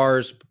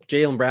stars.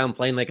 Jaylen Brown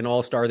playing like an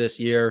all-star this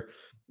year.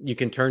 You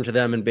can turn to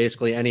them in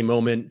basically any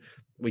moment.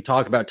 We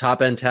talk about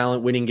top-end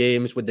talent winning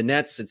games with the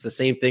Nets. It's the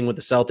same thing with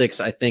the Celtics.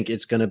 I think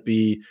it's going to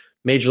be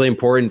majorly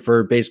important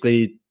for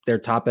basically their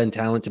top-end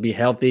talent to be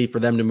healthy for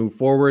them to move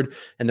forward,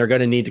 and they're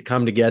going to need to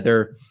come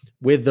together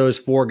with those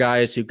 4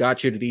 guys who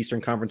got you to the Eastern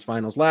Conference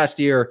Finals last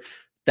year.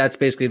 That's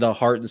basically the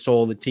heart and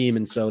soul of the team,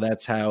 and so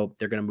that's how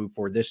they're going to move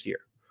forward this year.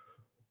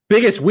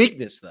 Biggest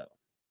weakness, though?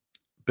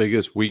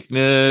 Biggest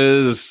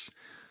weakness,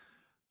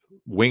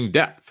 wing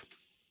depth.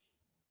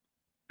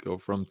 Go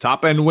from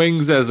top-end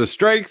wings as a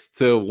strength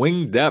to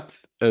wing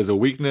depth as a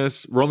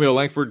weakness. Romeo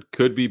Langford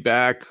could be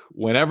back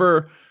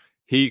whenever.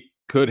 He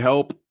could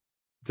help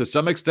to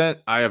some extent.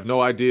 I have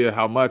no idea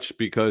how much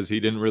because he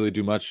didn't really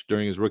do much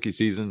during his rookie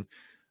season.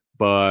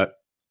 But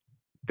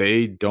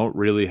they don't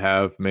really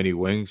have many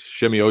wings.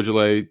 Shimi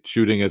Ojale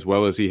shooting as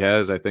well as he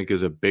has, I think,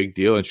 is a big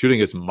deal. And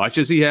shooting as much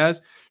as he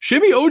has.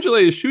 Shimi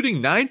Ojale is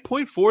shooting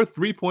 9.4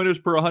 3-pointers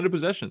per 100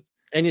 possessions.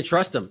 And you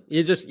trust him.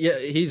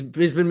 He's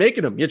been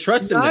making them. You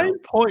trust him.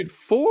 9.4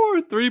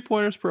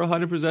 3-pointers per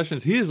 100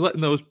 possessions. He is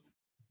letting those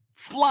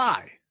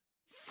fly.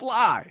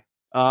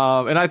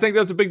 And I think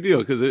that's a big deal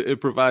because it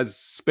provides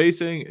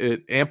spacing.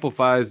 It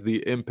amplifies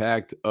the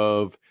impact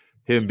of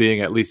him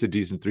being at least a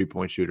decent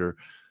 3-point shooter.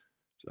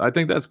 So I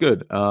think that's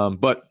good.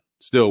 But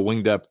still,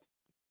 wing depth,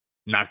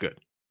 not good.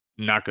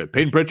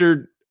 Peyton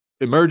Pritchard,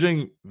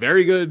 emerging,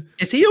 very good.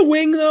 Is he a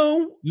wing,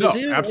 though? No,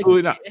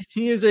 absolutely not.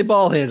 He is a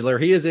ball handler.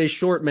 He is a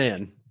short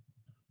man.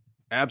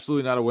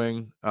 Absolutely not a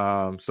wing.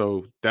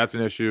 So that's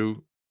an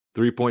issue.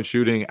 3-point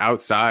shooting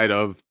outside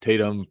of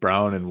Tatum,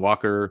 Brown, and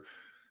Walker.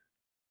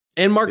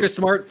 And Marcus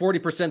Smart,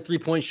 40%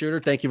 3-point shooter.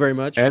 Thank you very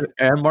much. And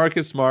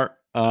Marcus Smart,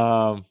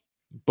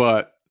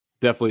 but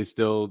definitely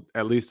still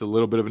at least a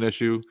little bit of an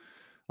issue,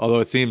 although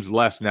it seems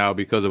less now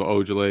because of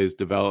Ojelay's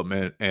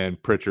development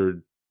and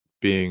Pritchard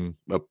being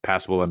a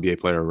passable NBA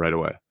player right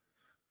away.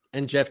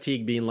 And Jeff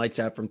Teague being lights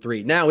out from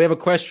 3. Now we have a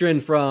question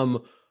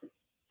from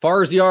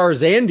Farziar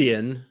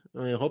Zandian.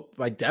 I hope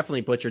I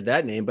definitely butchered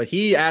that name, but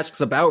he asks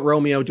about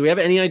Romeo. Do we have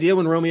any idea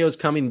when Romeo's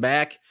coming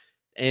back?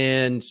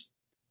 And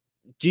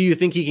do you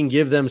think he can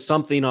give them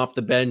something off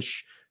the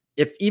bench,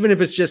 even if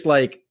it's just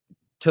like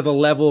to the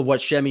level of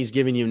what Shemi's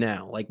giving you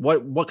now? Like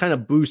what kind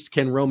of boost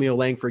can Romeo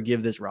Langford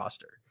give this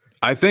roster?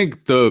 I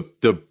think the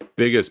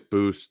biggest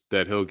boost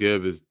that he'll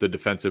give is the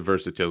defensive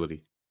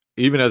versatility.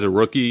 Even as a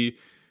rookie,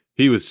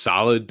 he was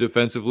solid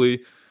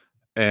defensively.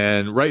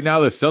 And right now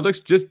the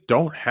Celtics just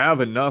don't have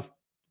enough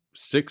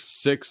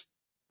 6'6",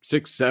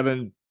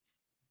 6'7"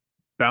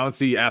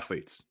 bouncy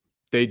athletes.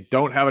 They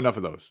don't have enough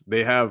of those.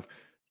 They have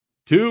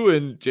 2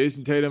 in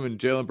Jason Tatum and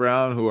Jaylen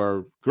Brown, who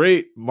are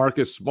great.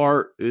 Marcus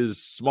Smart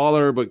is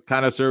smaller, but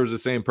kind of serves the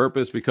same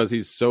purpose because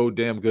he's so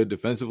damn good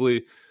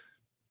defensively.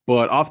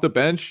 But off the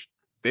bench,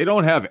 they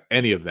don't have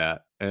any of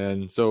that.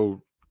 And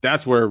so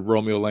that's where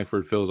Romeo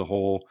Langford fills a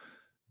hole.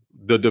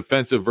 The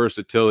defensive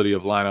versatility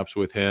of lineups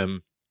with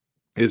him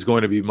is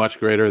going to be much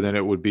greater than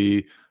it would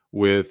be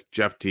with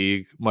Jeff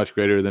Teague, much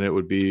greater than it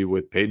would be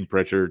with Peyton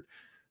Pritchard.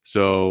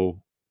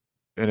 So,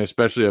 and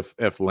especially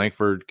if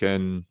Langford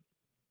can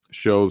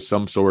show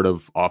some sort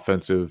of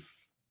offensive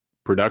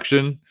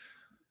production,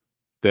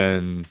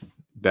 then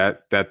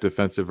that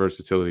defensive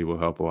versatility will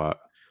help a lot.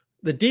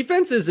 The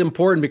defense is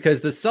important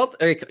because the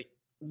Celtics,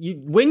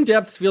 wing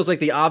depth feels like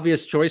the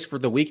obvious choice for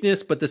the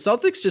weakness, but the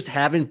Celtics just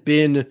haven't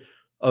been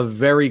a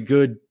very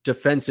good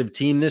defensive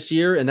team this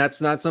year. And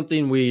that's not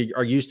something we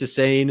are used to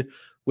saying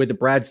with the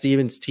Brad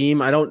Stevens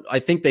team. I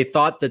think they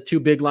thought the 2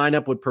 big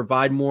lineup would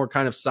provide more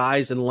kind of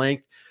size and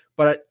length,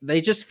 but they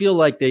just feel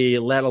like they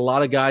let a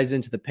lot of guys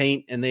into the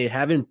paint and they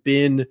haven't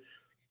been,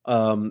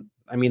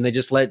 they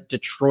just let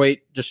Detroit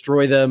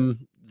destroy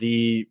them.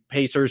 The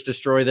Pacers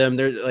destroy them.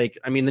 They're like,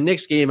 the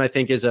Knicks game I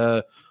think is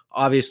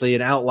obviously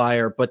an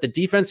outlier, but the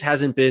defense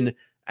hasn't been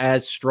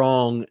as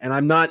strong. And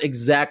I'm not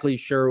exactly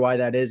sure why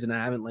that is. And I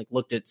haven't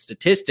looked at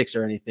statistics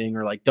or anything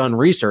or done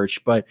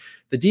research, but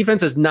the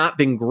defense has not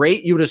been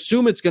great. You would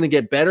assume it's going to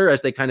get better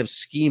as they kind of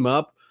scheme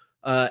up.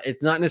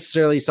 It's not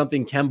necessarily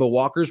something Kemba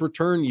Walker's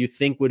return you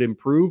think would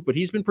improve, but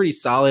he's been pretty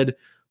solid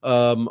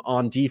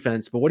on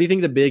defense. But what do you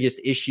think the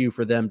biggest issue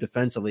for them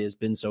defensively has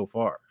been so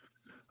far?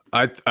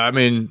 I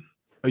mean,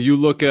 you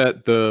look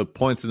at the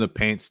points in the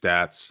paint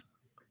stats,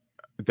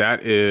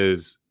 that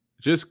is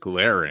just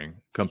glaring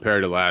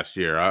compared to last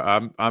year.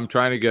 I'm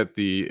trying to get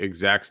the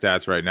exact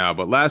stats right now,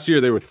 but last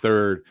year they were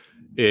 3rd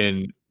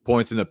in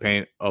points in the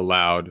paint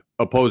allowed,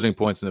 opposing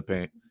points in the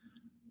paint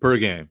per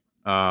game.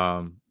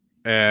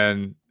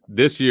 And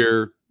this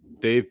year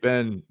they've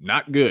been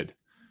not good.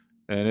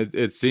 And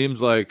it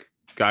seems like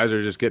guys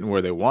are just getting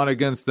where they want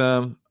against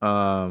them.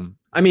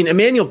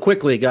 Emmanuel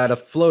Quickley got a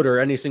floater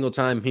any single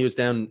time he was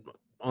down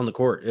on the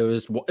court. It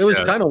was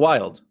kind of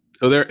wild.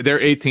 So they're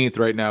 18th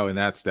right now in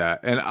that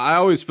stat. And I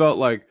always felt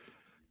like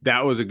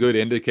that was a good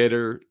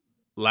indicator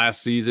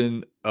last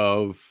season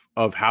of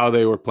how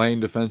they were playing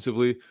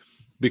defensively,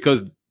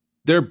 because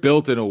they're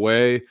built in a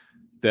way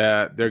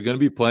that they're going to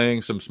be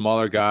playing some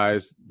smaller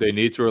guys. They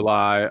need to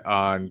rely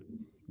on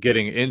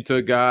getting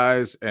into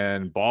guys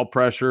and ball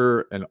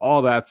pressure and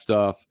all that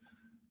stuff.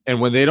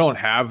 And when they don't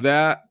have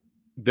that,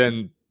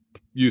 then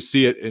you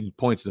see it in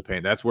points in the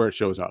paint. That's where it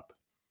shows up.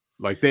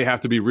 They have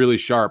to be really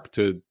sharp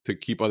to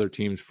keep other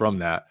teams from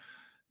that.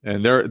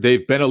 And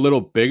they've been a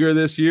little bigger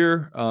this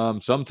year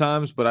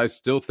sometimes, but I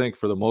still think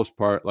for the most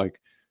part,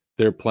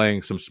 they're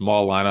playing some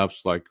small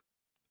lineups. Like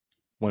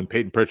when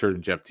Peyton Pritchard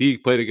and Jeff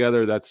Teague play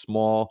together, that's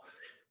small.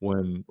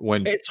 When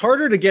it's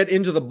harder to get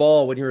into the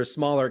ball when you're a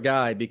smaller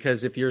guy,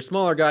 because if you're a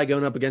smaller guy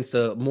going up against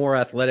a more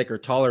athletic or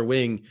taller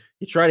wing,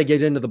 you try to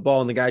get into the ball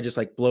and the guy just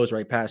blows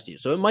right past you.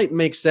 So it might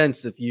make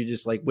sense if you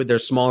just with their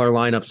smaller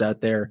lineups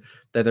out there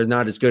that they're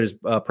not as good as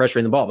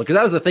pressuring the ball, because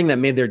that was the thing that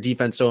made their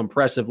defense so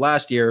impressive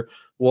last year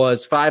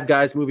was 5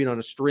 guys moving on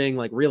a string,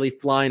 really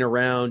flying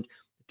around,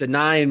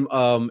 denying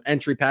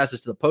entry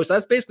passes to the post.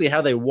 That's basically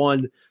how they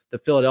won the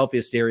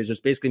Philadelphia series, was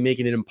basically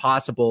making it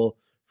impossible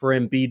for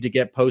Embiid to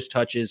get post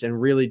touches and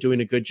really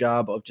doing a good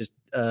job of just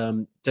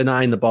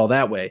denying the ball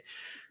that way.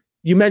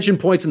 You mentioned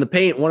points in the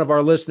paint. One of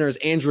our listeners,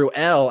 Andrew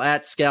L.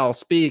 at Scal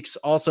Speaks,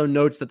 also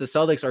notes that the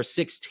Celtics are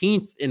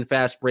 16th in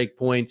fast break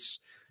points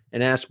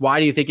and asks, why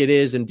do you think it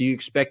is, and do you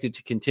expect it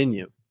to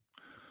continue?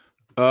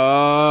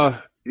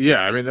 Yeah,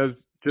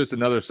 that's just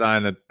another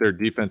sign that their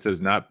defense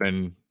has not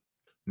been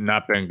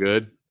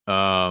good.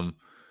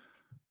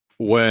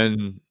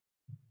 When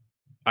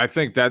I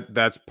think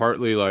that's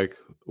partly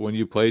when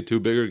you play 2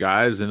 bigger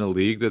guys in a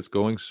league that's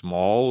going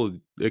small,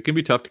 it can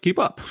be tough to keep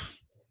up.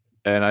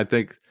 And I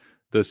think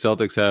the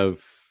Celtics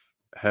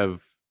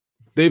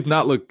they've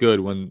not looked good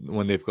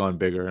when they've gone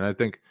bigger. And I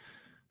think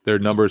Their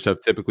numbers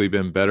have typically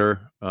been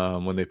better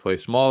when they play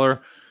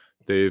smaller.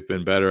 They've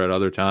been better at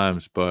other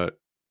times, but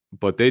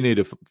they need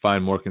to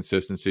find more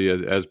consistency.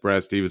 As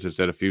Brad Stevens has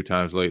said a few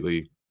times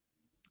lately,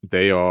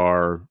 they've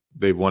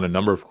won a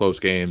number of close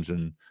games,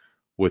 and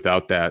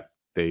without that,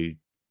 they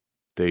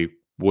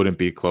wouldn't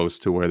be close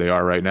to where they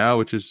are right now,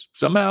 which is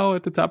somehow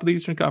at the top of the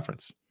Eastern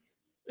Conference.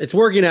 It's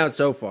working out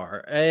so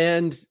far,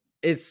 and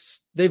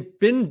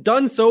they've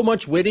done so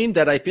much winning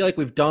that I feel like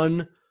we've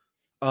done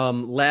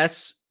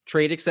less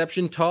trade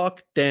exception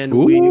talk than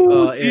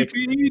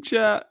TPE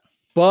chat.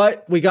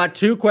 But we got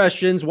 2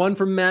 questions, one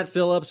from Matt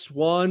Phillips,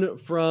 one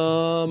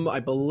from, I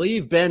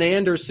believe, Ben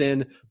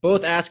Anderson,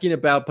 both asking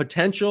about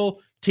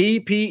potential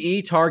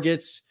TPE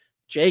targets.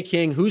 Jay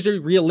King, who's a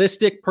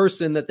realistic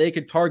person that they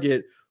could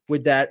target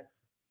with that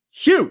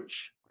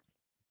huge,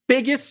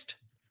 biggest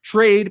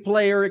trade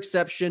player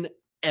exception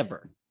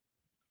ever?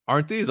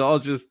 Aren't these all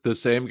just the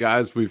same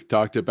guys we've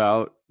talked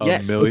about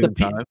a million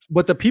times?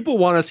 But the people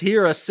want us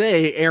hear us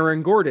say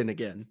Aaron Gordon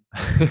again.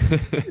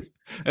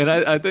 And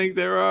I think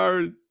there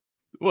are,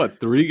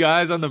 3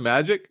 guys on the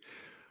Magic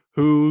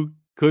who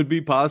could be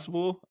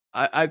possible?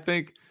 I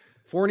think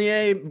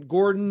Fournier,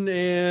 Gordon,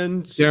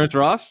 and Terrence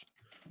Ross.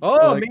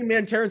 Oh, main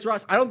man Terrence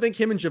Ross. I don't think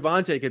him and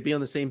Javonte could be on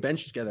the same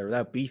bench together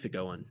without beef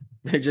going.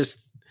 They're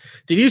just.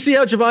 Did you see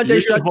how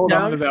Javonte shut hold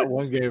down? On to that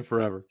one game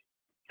forever.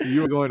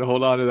 You were going to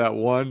hold on to that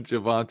one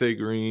Javonte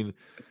Green.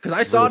 Because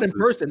I saw it in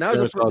person. That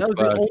was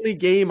the only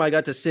game I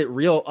got to sit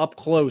real up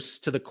close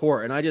to the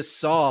court. And I just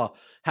saw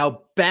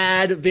how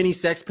bad Vinny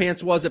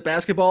Sexpants was at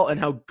basketball and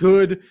how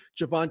good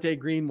Javonte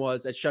Green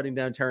was at shutting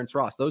down Terrence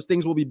Ross. Those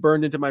things will be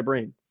burned into my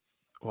brain.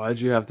 Why'd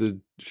you have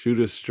to shoot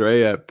a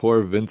stray at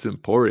poor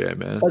Vincent Poirier,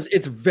 man? Because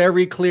it's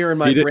very clear in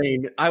my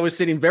brain. I was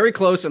sitting very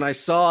close and I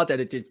saw that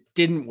it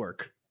didn't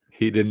work.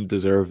 He didn't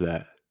deserve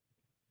that.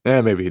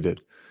 Yeah, maybe he did.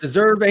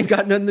 Deserve ain't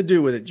got nothing to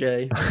do with it,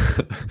 Jay.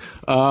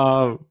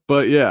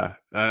 But yeah,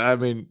 I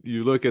mean,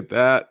 you look at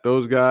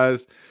those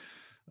guys.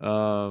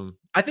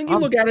 I think you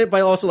look at it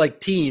by also like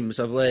teams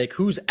of like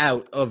who's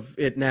out of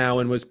it now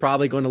and was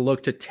probably going to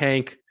look to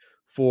tank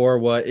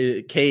for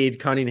Cade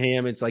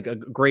Cunningham. It's like a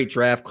great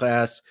draft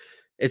class.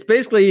 It's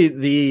basically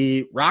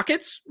the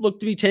Rockets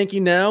look to be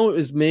tanking now.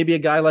 Is maybe a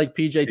guy like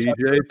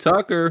PJ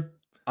Tucker.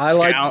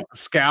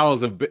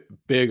 Scowls a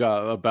big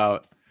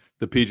about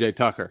the PJ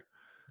Tucker.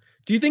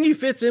 Do you think he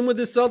fits in with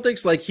the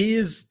Celtics? Like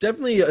he's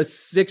definitely a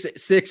 6'6"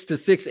 to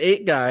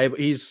 6'8" guy. But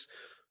he's,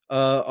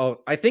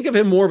 I think of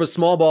him more of a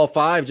small ball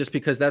 5, just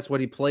because that's what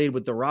he played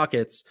with the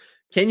Rockets.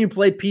 Can you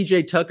play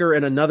PJ Tucker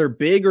and another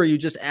big, or are you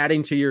just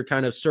adding to your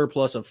kind of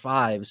surplus of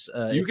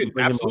 5s? You can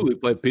absolutely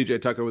play PJ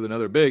Tucker with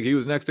another big. He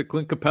was next to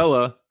Clint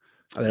Capella.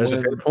 That's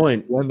a fair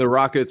point. When the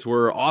Rockets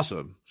were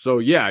awesome. So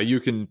yeah, you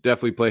can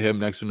definitely play him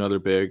next to another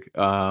big.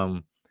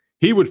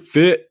 He would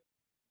fit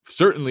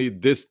certainly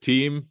this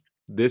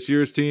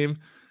year's team,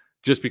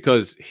 just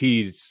because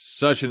he's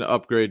such an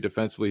upgrade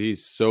defensively.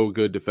 He's so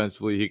good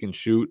defensively. He can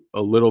shoot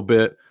a little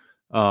bit.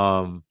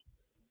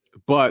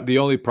 But the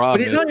only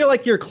problem, but he's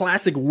not your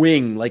classic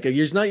wing. Like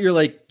he's not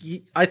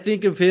I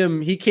think of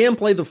him. He can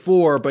play the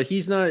 4, but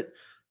he's not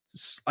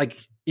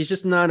he's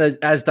just not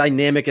as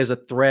dynamic as a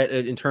threat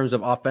in terms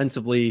of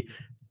offensively.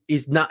 He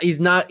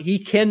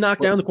can knock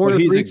down the corner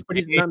threes, but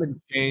he's not a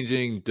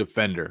changing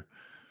defender.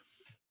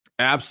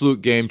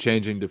 Absolute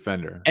game-changing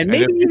defender. And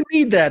maybe you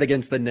need that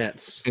against the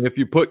Nets. And if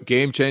you put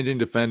game-changing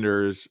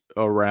defenders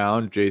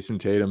around Jason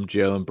Tatum,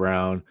 Jaylen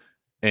Brown,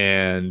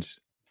 and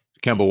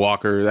Kemba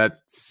Walker,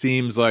 that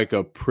seems like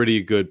a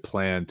pretty good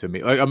plan to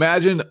me. Like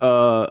imagine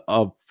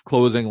a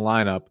closing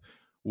lineup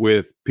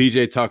with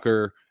PJ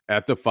Tucker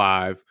at the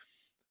 5,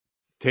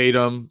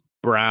 Tatum,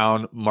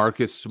 Brown,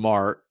 Marcus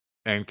Smart,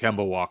 and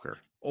Kemba Walker.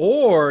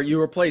 Or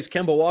you replace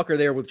Kemba Walker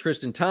there with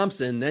Tristan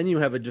Thompson, then you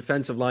have a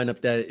defensive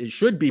lineup that it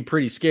should be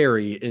pretty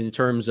scary in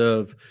terms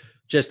of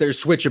just their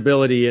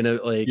switchability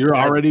and you're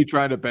already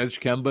trying to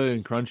bench Kemba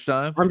in crunch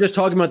time. I'm just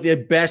talking about the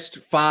best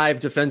 5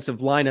 defensive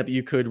lineup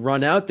you could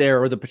run out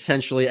there, or the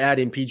potentially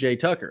adding PJ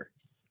Tucker.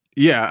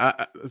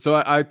 Yeah,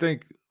 so I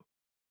think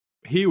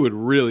he would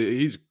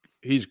really.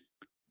 He's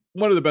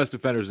one of the best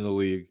defenders in the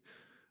league.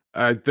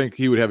 I think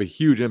he would have a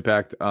huge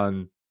impact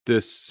on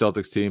this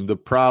Celtics team. The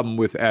problem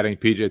with adding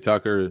PJ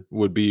Tucker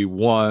would be,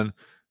 1,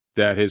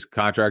 that his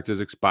contract is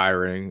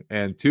expiring,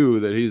 and 2,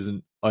 that he's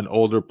an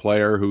older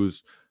player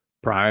whose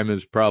prime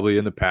is probably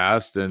in the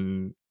past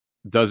and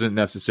doesn't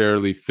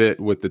necessarily fit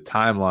with the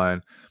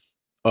timeline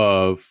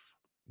of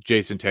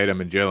Jason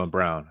Tatum and Jaylen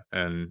Brown.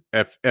 And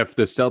if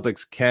the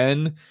Celtics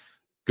can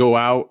go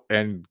out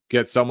and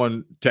get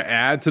someone to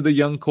add to the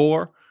young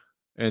core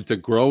and to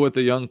grow with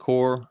the young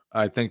core,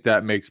 I think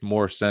that makes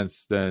more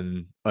sense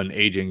than an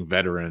aging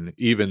veteran,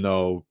 even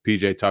though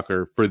PJ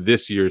Tucker for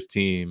this year's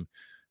team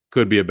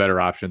could be a better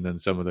option than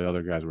some of the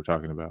other guys we're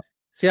talking about.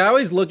 See, I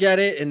always look at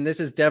it, and this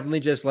is definitely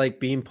just like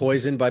being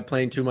poisoned by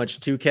playing too much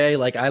 2K.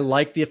 Like, I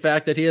like the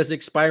fact that he has an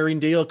expiring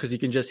deal because you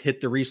can just hit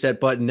the reset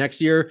button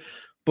next year.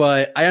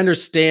 But I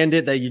understand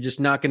it that you're just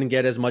not going to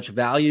get as much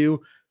value.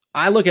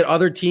 I look at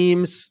other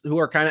teams who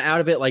are kind of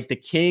out of it, like the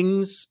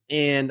Kings,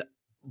 and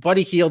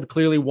Buddy Hield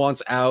clearly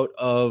wants out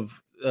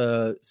of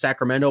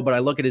Sacramento, but I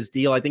look at his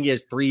deal. I think he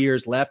has 3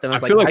 years left, and I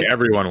feel like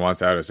everyone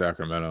wants out of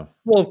Sacramento.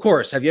 Well, of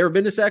course. Have you ever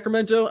been to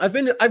Sacramento?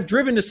 I've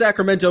driven to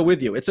Sacramento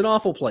with you. It's an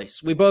awful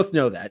place. We both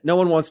know that. No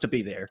one wants to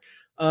be there.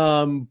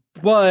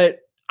 But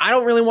I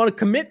don't really want to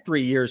commit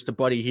 3 years to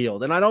Buddy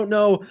Hield. And I don't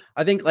know.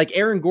 I think like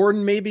Aaron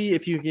Gordon, maybe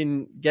if you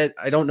can get,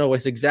 I don't know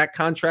his exact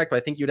contract, but I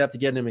think you'd have to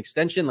get him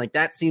extension. Like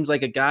that seems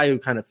like a guy who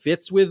kind of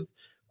fits with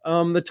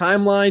the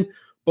timeline.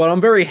 But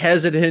I'm very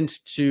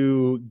hesitant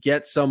to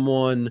get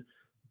someone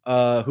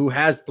who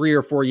has 3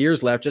 or 4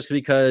 years left just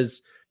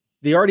because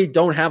they already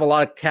don't have a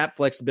lot of cap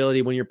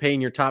flexibility when you're paying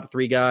your top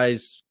 3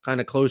 guys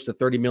kind of close to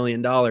 $30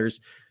 million.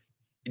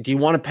 Do you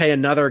want to pay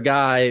another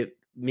guy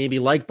maybe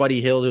like Buddy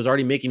Hield, who's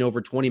already making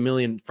over $20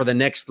 million for the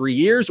next 3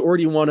 years, or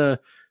do you want to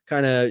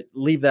kind of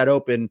leave that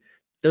open?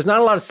 There's not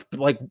a lot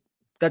of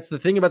that's the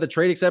thing about the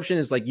trade exception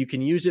is like you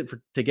can use it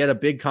to get a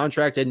big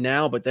contract in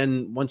now, but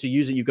then once you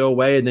use it, you go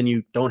away and then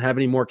you don't have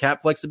any more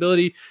cap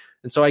flexibility.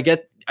 And so I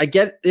get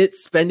it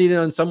spending it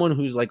on someone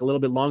who's like a little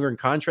bit longer in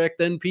contract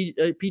than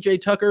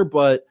PJ Tucker,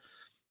 but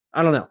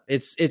I don't know.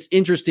 It's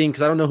interesting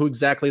because I don't know who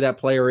exactly that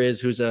player is.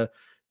 Who's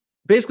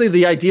basically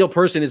the ideal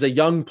person is a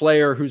young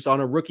player who's on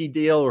a rookie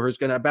deal or who's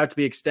about to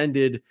be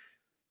extended.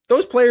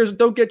 Those players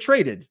don't get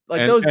traded.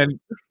 Like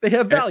they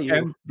have value.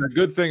 And the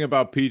good thing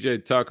about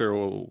PJ Tucker,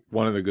 well,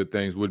 one of the good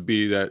things would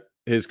be that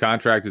his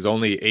contract is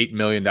only $8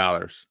 million,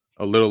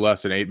 a little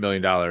less than $8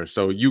 million.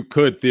 So you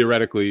could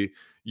theoretically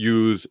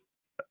use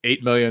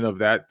 $8 million of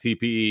that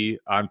TPE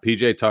on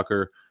PJ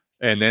Tucker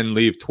and then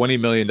leave $20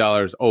 million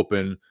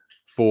open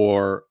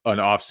for an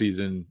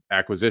offseason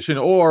acquisition,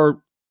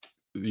 or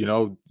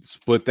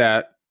split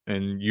that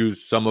and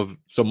use some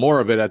more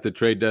of it at the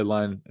trade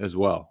deadline as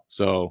well.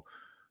 So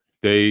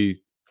the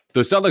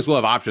Celtics will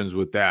have options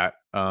with that.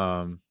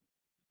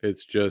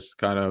 It's just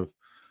kind of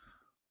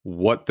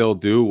what they'll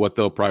do, what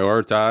they'll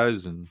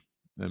prioritize, and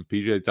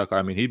PJ Tucker.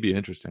 I mean, he'd be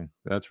interesting.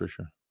 That's for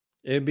sure.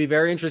 It'd be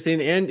very interesting.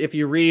 And if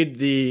you read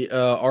the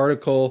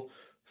article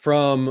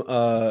from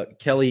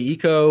Kelly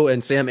Eco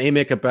and Sam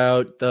Amick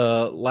about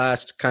the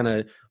last kind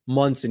of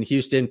months in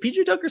Houston,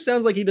 PJ Tucker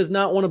sounds like he does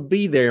not want to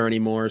be there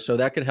anymore. So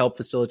that could help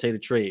facilitate a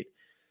trade.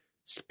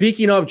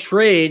 Speaking of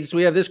trades,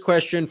 we have this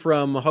question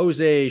from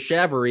Jose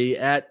Chavery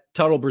at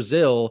Tuttle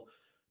Brazil.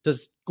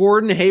 Does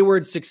Gordon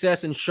Hayward's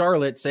success in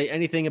Charlotte say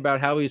anything about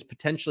how he's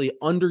potentially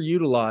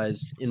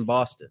underutilized in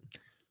Boston?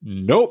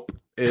 Nope.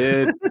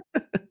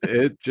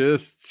 It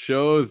just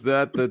shows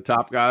that the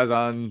top guys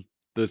on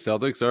the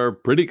Celtics are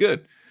pretty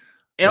good.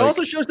 It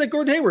also shows that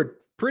Gordon Hayward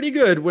pretty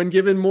good when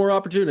given more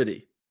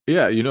opportunity.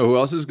 Yeah, you know who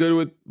else is good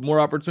with more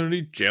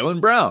opportunity?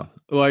 Jaylen Brown.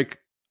 Like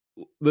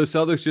the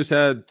Celtics just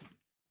had,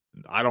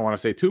 I don't want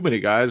to say too many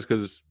guys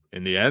because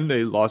in the end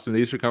they lost in the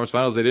Eastern Conference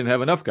Finals. They didn't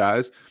have enough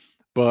guys,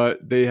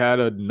 but they had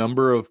a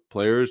number of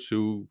players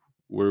who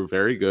were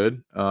very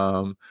good.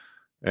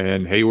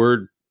 And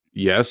Hayward,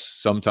 yes,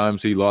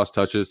 sometimes he lost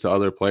touches to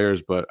other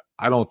players, but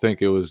I don't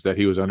think it was that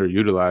he was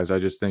underutilized. I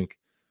just think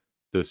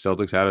the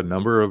Celtics had a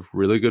number of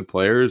really good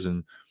players,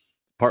 and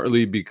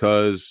partly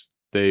because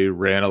they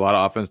ran a lot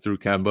of offense through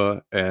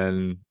Kemba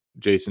and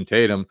Jason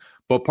Tatum,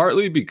 but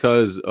partly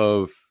because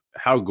of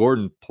how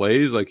Gordon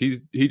plays. Like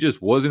he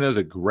just wasn't as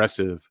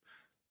aggressive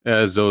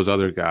as those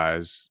other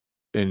guys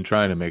in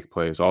trying to make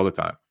plays all the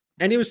time.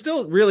 And he was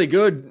still really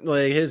good.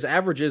 Like his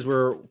averages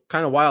were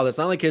kind of wild. It's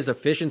not like his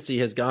efficiency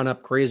has gone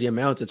up crazy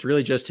amounts. It's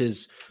really just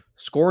his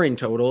scoring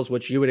totals,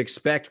 which you would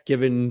expect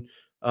given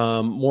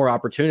more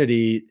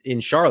opportunity in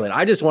Charlotte.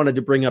 I just wanted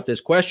to bring up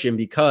this question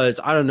because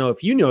I don't know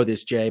if you know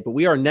this, Jay, but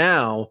we are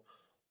now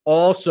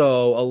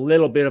also a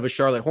little bit of a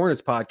Charlotte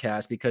Hornets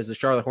podcast because the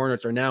Charlotte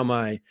Hornets are now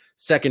my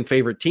second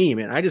favorite team.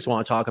 And I just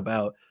want to talk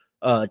about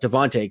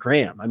Devontae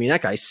Graham. I mean,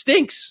 that guy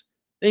stinks.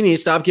 They need to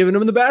stop giving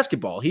him the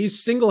basketball.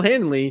 He's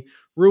single-handedly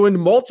ruined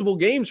multiple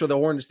games for the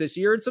Hornets this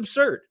year. It's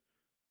absurd.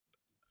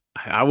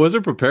 I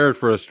wasn't prepared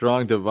for a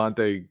strong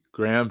Devontae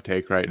Graham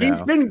take right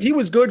now. He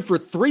was good for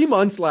 3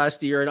 months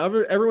last year, and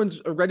everyone's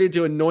ready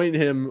to anoint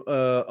him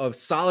a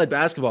solid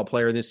basketball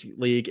player in this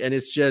league. And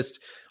it's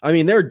just, I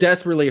mean, they're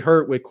desperately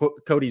hurt with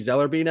Cody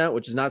Zeller being out,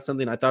 which is not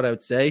something I thought I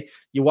would say.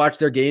 You watch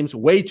their games,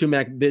 way too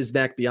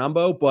Bismack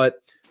Biyombo, but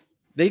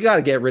they got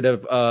to get rid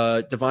of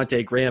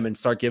Devontae Graham and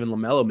start giving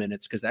LaMelo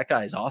minutes because that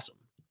guy is awesome.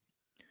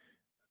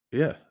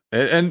 Yeah.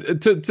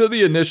 And to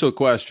the initial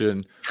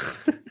question,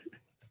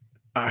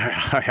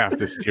 I have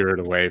to steer it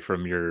away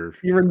from your.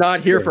 You were not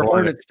here for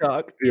Hornets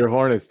talk. Your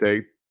Hornets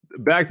take.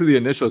 Back to the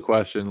initial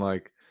question,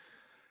 like,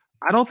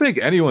 I don't think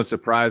anyone's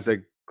surprised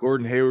that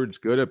Gordon Hayward's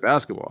good at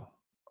basketball.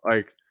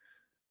 Like,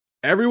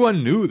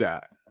 everyone knew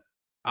that.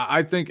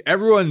 I think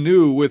everyone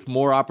knew with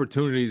more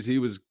opportunities he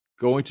was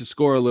going to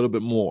score a little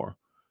bit more.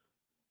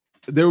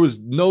 There was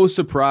no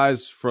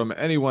surprise from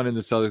anyone in the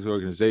Celtics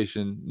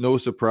organization. No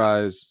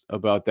surprise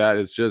about that.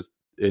 It's just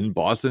in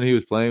Boston, he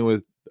was playing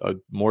with a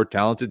more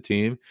talented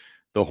team.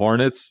 The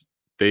Hornets,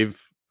 they've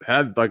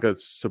had like a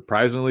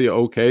surprisingly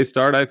okay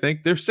start. I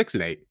think they're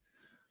 6-8.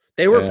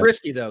 They were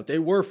frisky though. They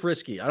were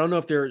frisky. I don't know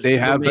if they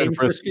have been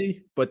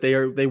frisky, but they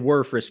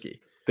were frisky.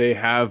 they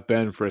have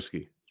been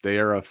frisky. They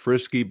are a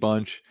frisky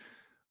bunch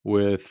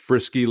with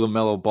frisky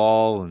LaMelo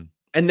Ball and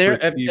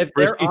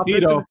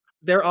frisky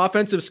their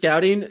offensive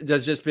scouting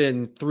has just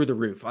been through the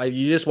roof.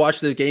 You just watch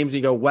the games and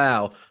you go,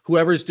 wow,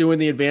 whoever's doing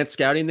the advanced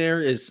scouting there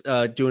is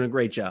doing a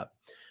great job.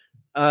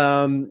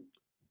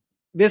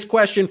 This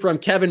question from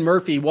Kevin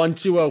Murphy,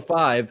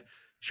 1205.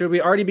 Should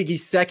we already be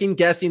second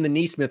guessing the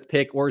Nesmith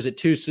pick, or is it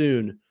too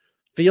soon?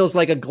 Feels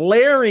like a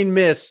glaring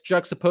miss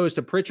juxtaposed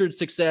to Pritchard's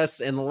success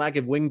and the lack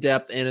of wing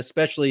depth, and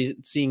especially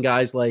seeing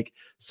guys like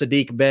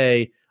Sadiq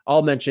Bey.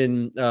 I'll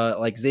mention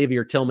like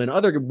Xavier Tillman,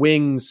 other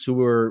wings who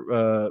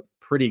were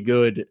pretty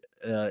good.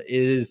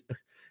 Is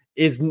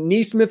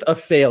Nesmith a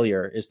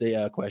failure is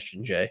the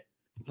question, Jay.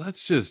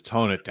 Let's just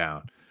tone it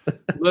down.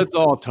 Let's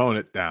all tone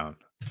it down.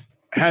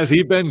 Has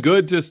he been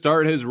good to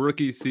start his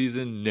rookie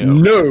season?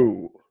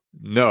 No,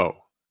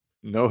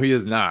 he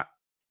is not.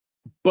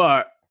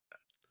 But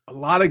a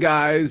lot of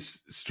guys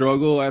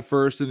struggle at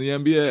first in the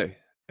NBA,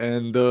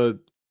 and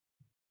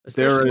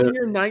especially when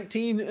you're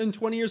 19 and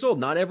 20 years old.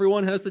 Not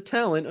everyone has the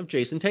talent of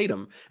Jason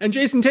Tatum, and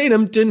Jason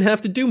Tatum didn't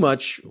have to do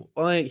much.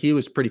 He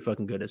was pretty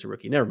fucking good as a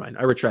rookie. Never mind,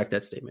 I retract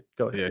that statement.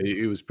 Go ahead. Yeah,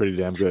 he was pretty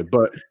damn good,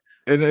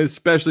 and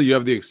especially you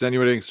have the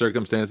extenuating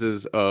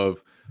circumstances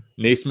of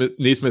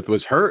Nesmith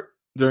was hurt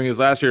during his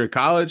last year in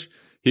college.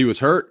 He was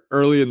hurt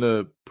early in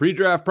the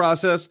pre-draft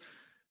process.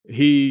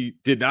 He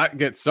did not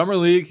get summer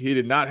league. He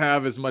did not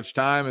have as much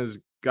time as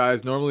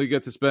guys normally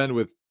get to spend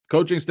with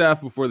coaching staff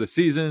before the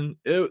season.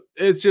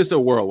 It's just a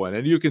whirlwind,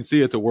 and you can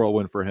see it's a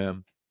whirlwind for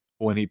him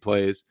when he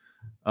plays.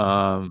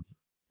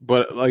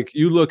 But like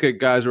you look at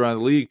guys around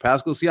the league,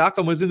 Pascal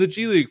Siakam was in the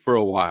G League for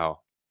a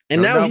while,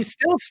 and now he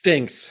still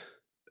stinks.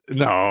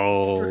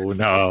 No.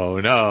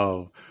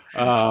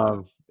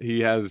 He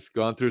has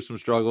gone through some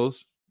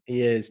struggles.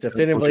 He is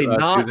definitively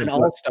not an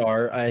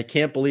all-star. I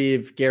can't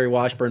believe Gary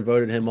Washburn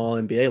voted him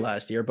All-NBA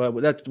last year, but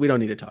we don't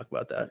need to talk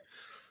about that.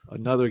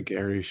 Another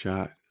Gary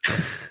shot.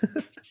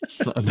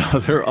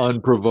 Another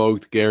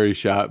unprovoked Gary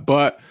shot.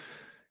 But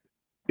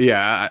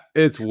yeah,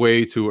 it's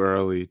way too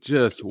early.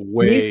 Just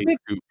way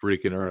too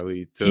freaking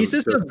early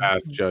to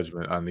pass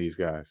judgment on these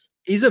guys.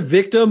 He's a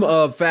victim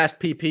of fast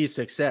PP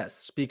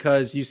success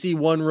because you see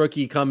one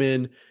rookie come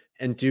in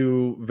and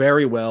do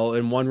very well,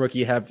 and one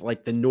rookie have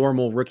like the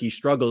normal rookie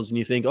struggles, and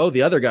you think, oh,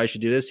 the other guy should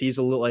do this. He's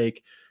a little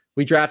like,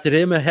 we drafted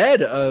him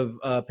ahead of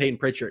Peyton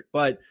Pritchard,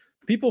 but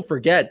people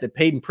forget that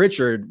Peyton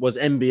Pritchard was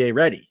NBA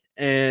ready,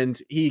 and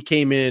he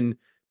came in,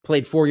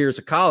 played 4 years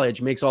of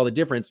college, makes all the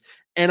difference.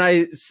 And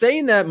I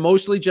saying that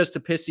mostly just to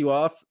piss you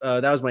off.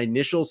 That was my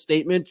initial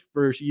statement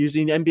for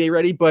using NBA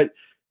ready, but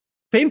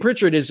Peyton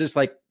Pritchard is just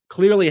like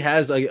clearly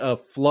has a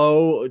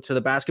flow to the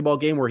basketball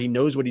game where he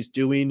knows what he's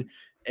doing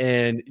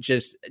and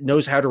just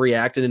knows how to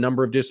react in a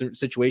number of different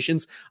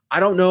situations. I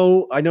don't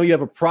know. I know you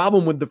have a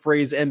problem with the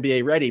phrase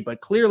NBA ready,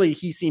 but clearly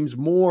he seems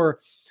more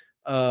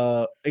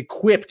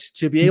equipped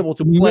to be able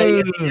to play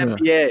in the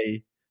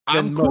NBA.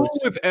 I'm cool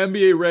with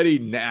NBA ready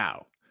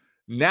now.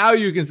 Now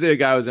you can say a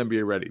guy was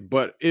NBA ready,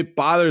 but it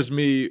bothers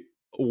me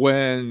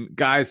when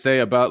guys say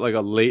about like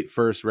a late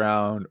first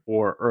round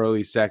or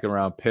early second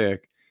round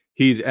pick,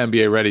 he's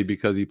NBA ready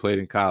because he played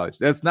in college.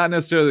 That's not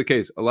necessarily the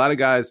case. A lot of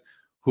guys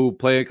who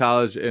play in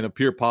college and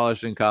appear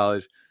polished in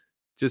college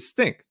just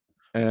stink.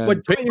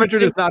 And Peyton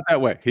Pritchard is not that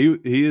way. He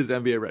is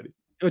NBA ready.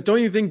 But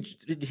don't you think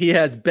he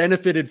has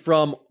benefited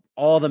from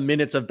all the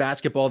minutes of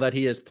basketball that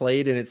he has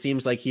played? And it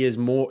seems like he is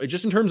more,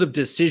 just in terms of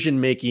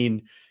decision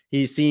making,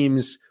 he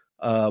seems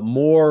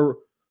more,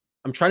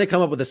 I'm trying to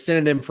come up with a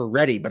synonym for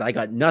ready, but I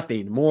got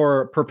nothing,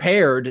 more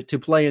prepared to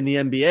play in the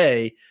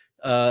NBA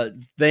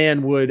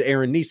than would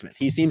Aaron Nesmith.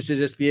 He seems to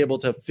just be able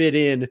to fit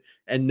in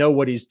and know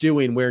what he's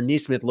doing, where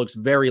Nesmith looks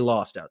very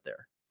lost out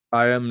there.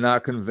 I am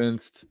not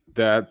convinced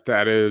that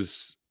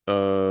is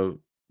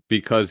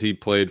because he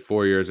played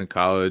 4 years in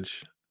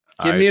college.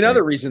 Give me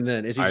another reason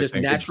then. Is he just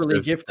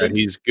naturally gifted?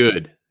 He's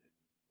good.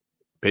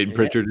 Peyton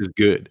Pritchard is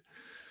good.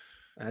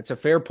 That's a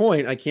fair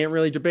point. I can't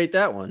really debate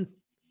that one.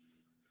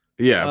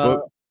 Yeah,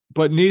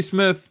 but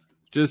Nesmith,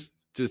 just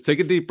take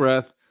a deep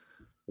breath,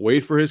 wait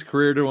for his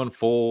career to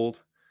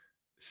unfold,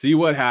 see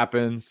what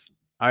happens.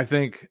 I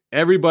think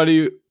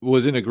everybody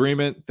was in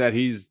agreement that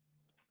he's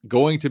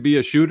going to be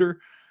a shooter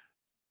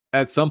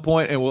at some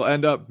point and will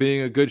end up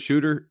being a good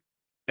shooter.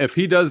 If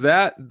he does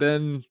that,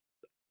 then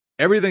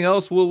everything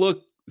else will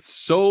look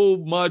so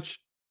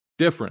much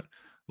different.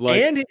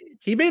 And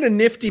he made a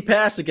nifty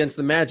pass against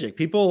the Magic.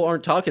 People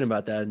aren't talking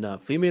about that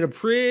enough. He made a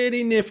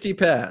pretty nifty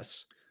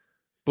pass.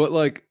 But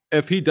like,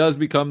 if he does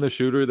become the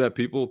shooter that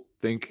people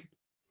think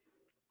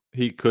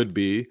he could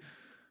be,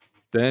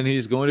 then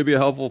he's going to be a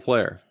helpful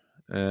player.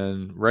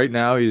 And right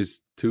now he's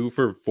 2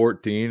 for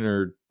 14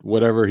 or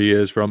whatever he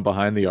is from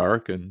behind the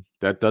arc. And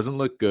that doesn't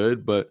look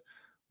good, but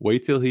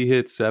wait till he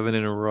hits 7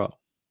 in a row.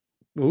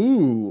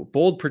 Ooh,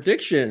 bold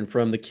prediction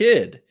from the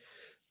kid.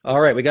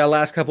 All right, we got a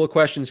last couple of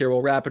questions here.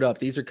 We'll wrap it up.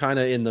 These are kind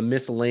of in the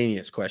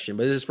miscellaneous question,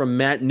 but this is from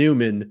Matt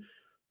Newman.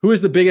 Who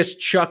is the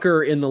biggest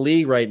chucker in the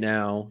league right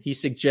now? He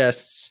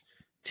suggests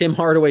Tim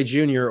Hardaway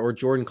Jr. or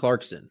Jordan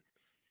Clarkson.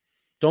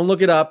 Don't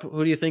look it up.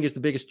 Who do you think is the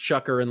biggest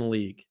chucker in the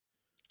league?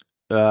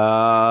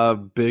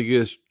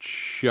 Biggest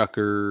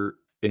chucker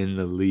in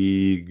the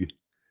league.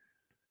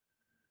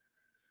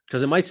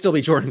 Because it might still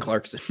be Jordan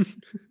Clarkson.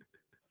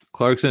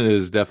 Clarkson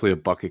is definitely a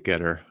bucket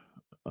getter.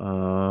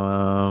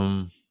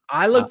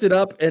 I looked it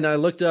up, and I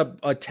looked up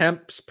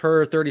attempts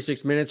per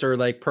 36 minutes or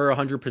like per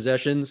 100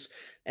 possessions,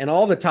 and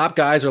all the top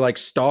guys are like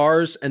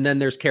stars, and then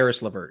there's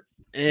Karis LeVert.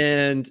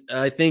 And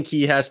I think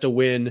he has to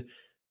win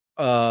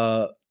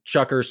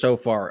chucker so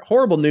far.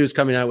 Horrible news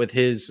coming out with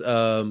his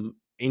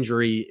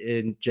injury,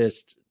 and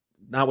just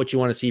not what you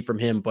want to see from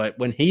him. But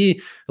when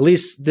he, at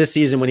least this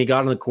season, when he got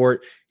on the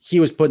court, he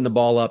was putting the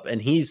ball up,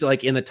 and he's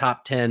like in the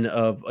top 10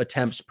 of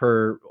attempts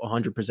per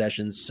 100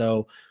 possessions.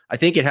 So I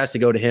think it has to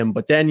go to him.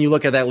 But then you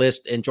look at that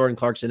list, and Jordan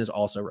Clarkson is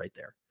also right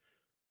there.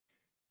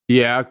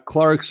 Yeah,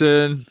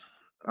 Clarkson,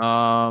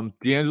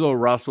 D'Angelo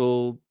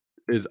Russell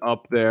is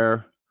up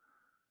there.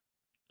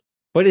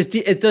 But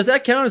does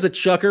that count as a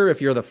chucker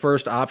if you're the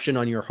first option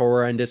on your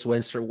horrendous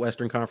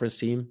Western Conference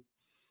team?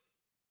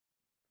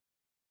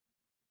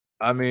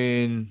 I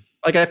mean,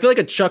 like, I feel like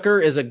a chucker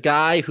is a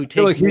guy who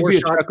takes more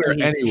shots than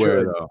he anywhere,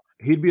 should. though.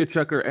 He'd be a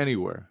chucker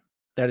anywhere.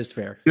 That is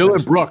fair.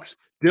 Dylan Brooks.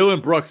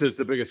 Dylan Brooks is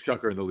the biggest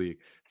chucker in the league.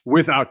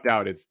 Without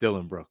doubt, it's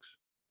Dylan Brooks.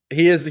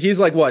 He's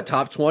like what,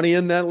 top 20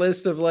 in that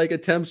list of like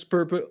attempts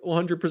per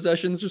 100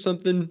 possessions or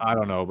something? I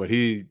don't know, but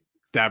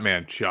that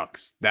man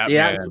chucks. That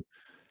man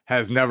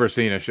has never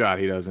seen a shot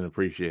he doesn't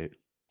appreciate.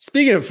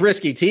 Speaking of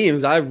frisky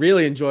teams, I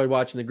really enjoyed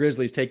watching the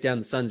Grizzlies take down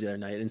the Suns the other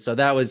night. And so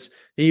that was,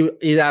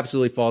 he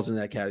absolutely falls in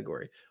that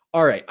category.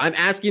 All right. I'm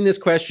asking this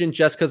question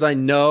just because I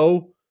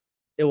know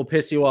it will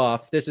piss you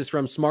off. This is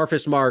from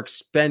Smarfus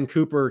Marks, Ben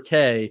Cooper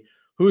K.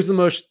 Who's the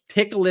most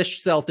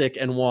ticklish Celtic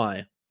and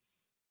why?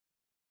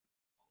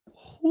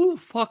 Who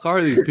the fuck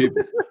are these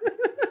people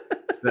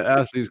that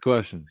ask these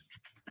questions?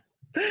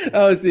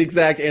 That was the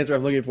exact answer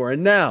I'm looking for.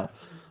 And now,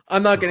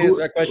 I'm not going to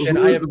answer that question.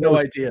 I have no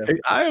idea.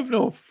 I've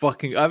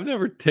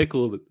never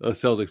tickled a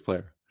Celtics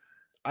player.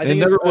 I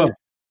think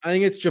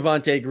it's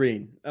Javonte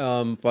Green.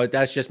 But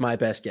that's just my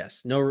best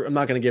guess. No, I'm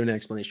not going to give an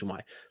explanation why.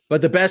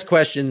 But the best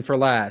question for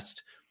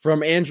last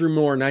from Andrew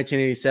Moore,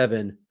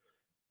 1987.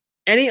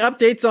 Any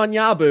updates on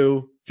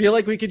Yabu? Feel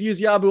like we could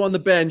use Yabu on the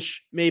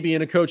bench, maybe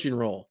in a coaching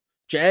role.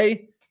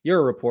 Jay,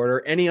 you're a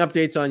reporter. Any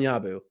updates on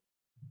Yabu?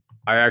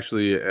 I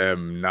actually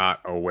am not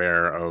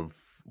aware of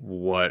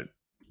what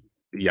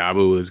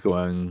Yabu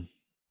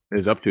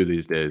is up to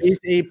these days.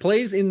 He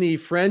plays in the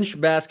French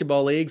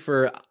basketball league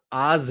for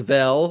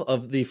Asvel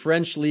of the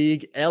French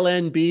league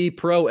LNB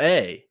Pro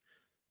A.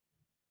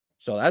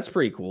 So that's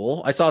pretty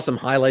cool. I saw some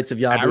highlights of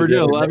Yabu. Averaging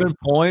 11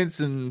 points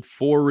and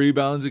 4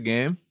 rebounds a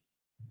game.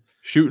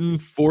 Shooting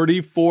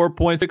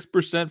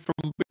 44.6%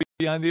 from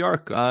behind the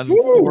arc on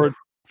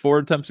four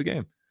attempts a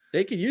game.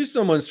 They could use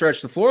someone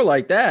stretch the floor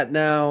like that.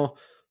 Now,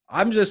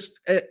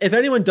 if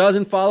anyone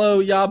doesn't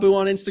follow Yabu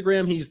on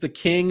Instagram, he's the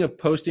king of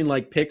posting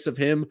like pics of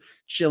him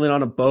chilling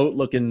on a boat,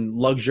 looking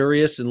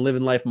luxurious and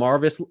living life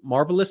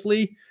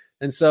marvelously.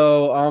 And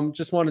so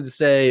just wanted to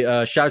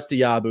say shouts to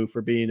Yabu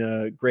for being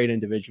a great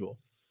individual.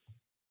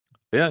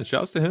 Yeah, and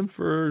shouts to him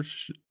for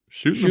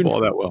shooting the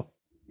ball that well.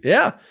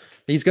 Yeah.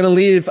 He's going to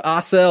leave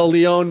Asel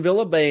Leon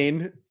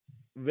Villeurbanne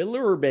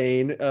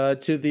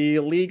to the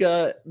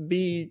Liga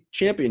B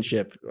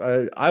championship,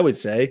 I would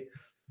say.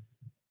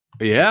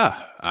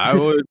 Yeah, I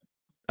would.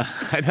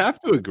 I'd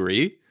have to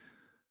agree.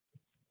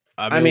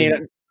 I mean,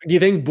 do you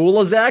think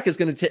Bulazak is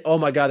going to take? Oh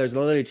my God, there's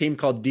another team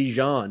called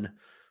Dijon.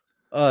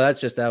 Oh,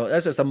 that's just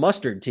a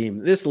mustard team.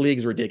 This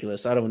league's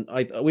ridiculous.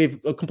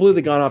 We've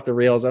completely gone off the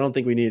rails. I don't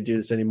think we need to do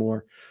this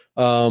anymore.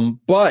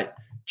 But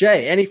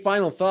Jay, any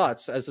final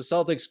thoughts as the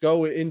Celtics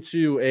go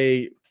into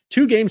a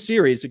 2-game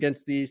series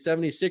against the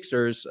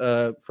 76ers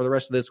for the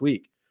rest of this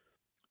week?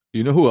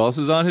 You know who else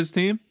is on his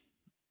team?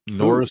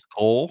 Norris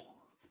Cole.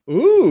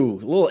 Ooh,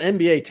 a little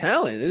NBA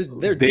talent.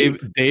 They're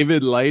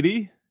David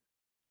Lighty.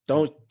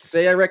 Don't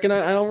say I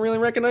don't really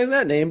recognize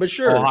that name, but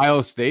sure.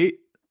 Ohio State.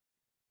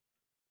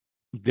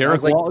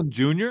 Derek Walton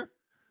Jr.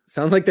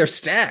 Sounds like they're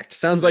stacked.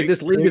 Sounds like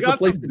this league is the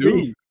place to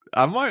be.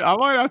 I might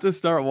have to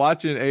start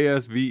watching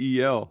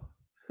ASVEL.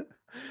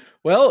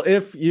 Well,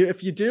 if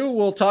you do,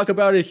 we'll talk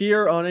about it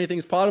here on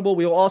Anything's Potable.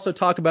 We'll also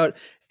talk about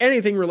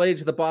anything related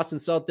to the Boston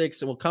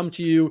Celtics, and we'll come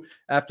to you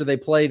after they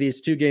play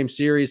these 2-game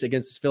series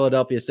against the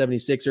Philadelphia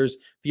 76ers.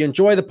 If you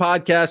enjoy the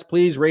podcast,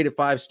 please rate it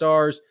 5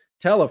 stars.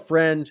 Tell a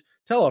friend,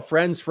 tell a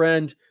friend's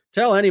friend,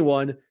 tell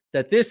anyone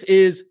that this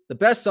is the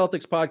best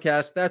Celtics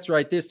podcast. That's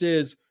right. This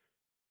is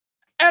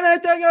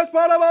Anything is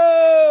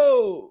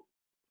Potable.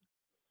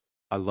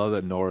 I love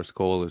that Norris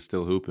Cole is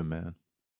still hooping, man.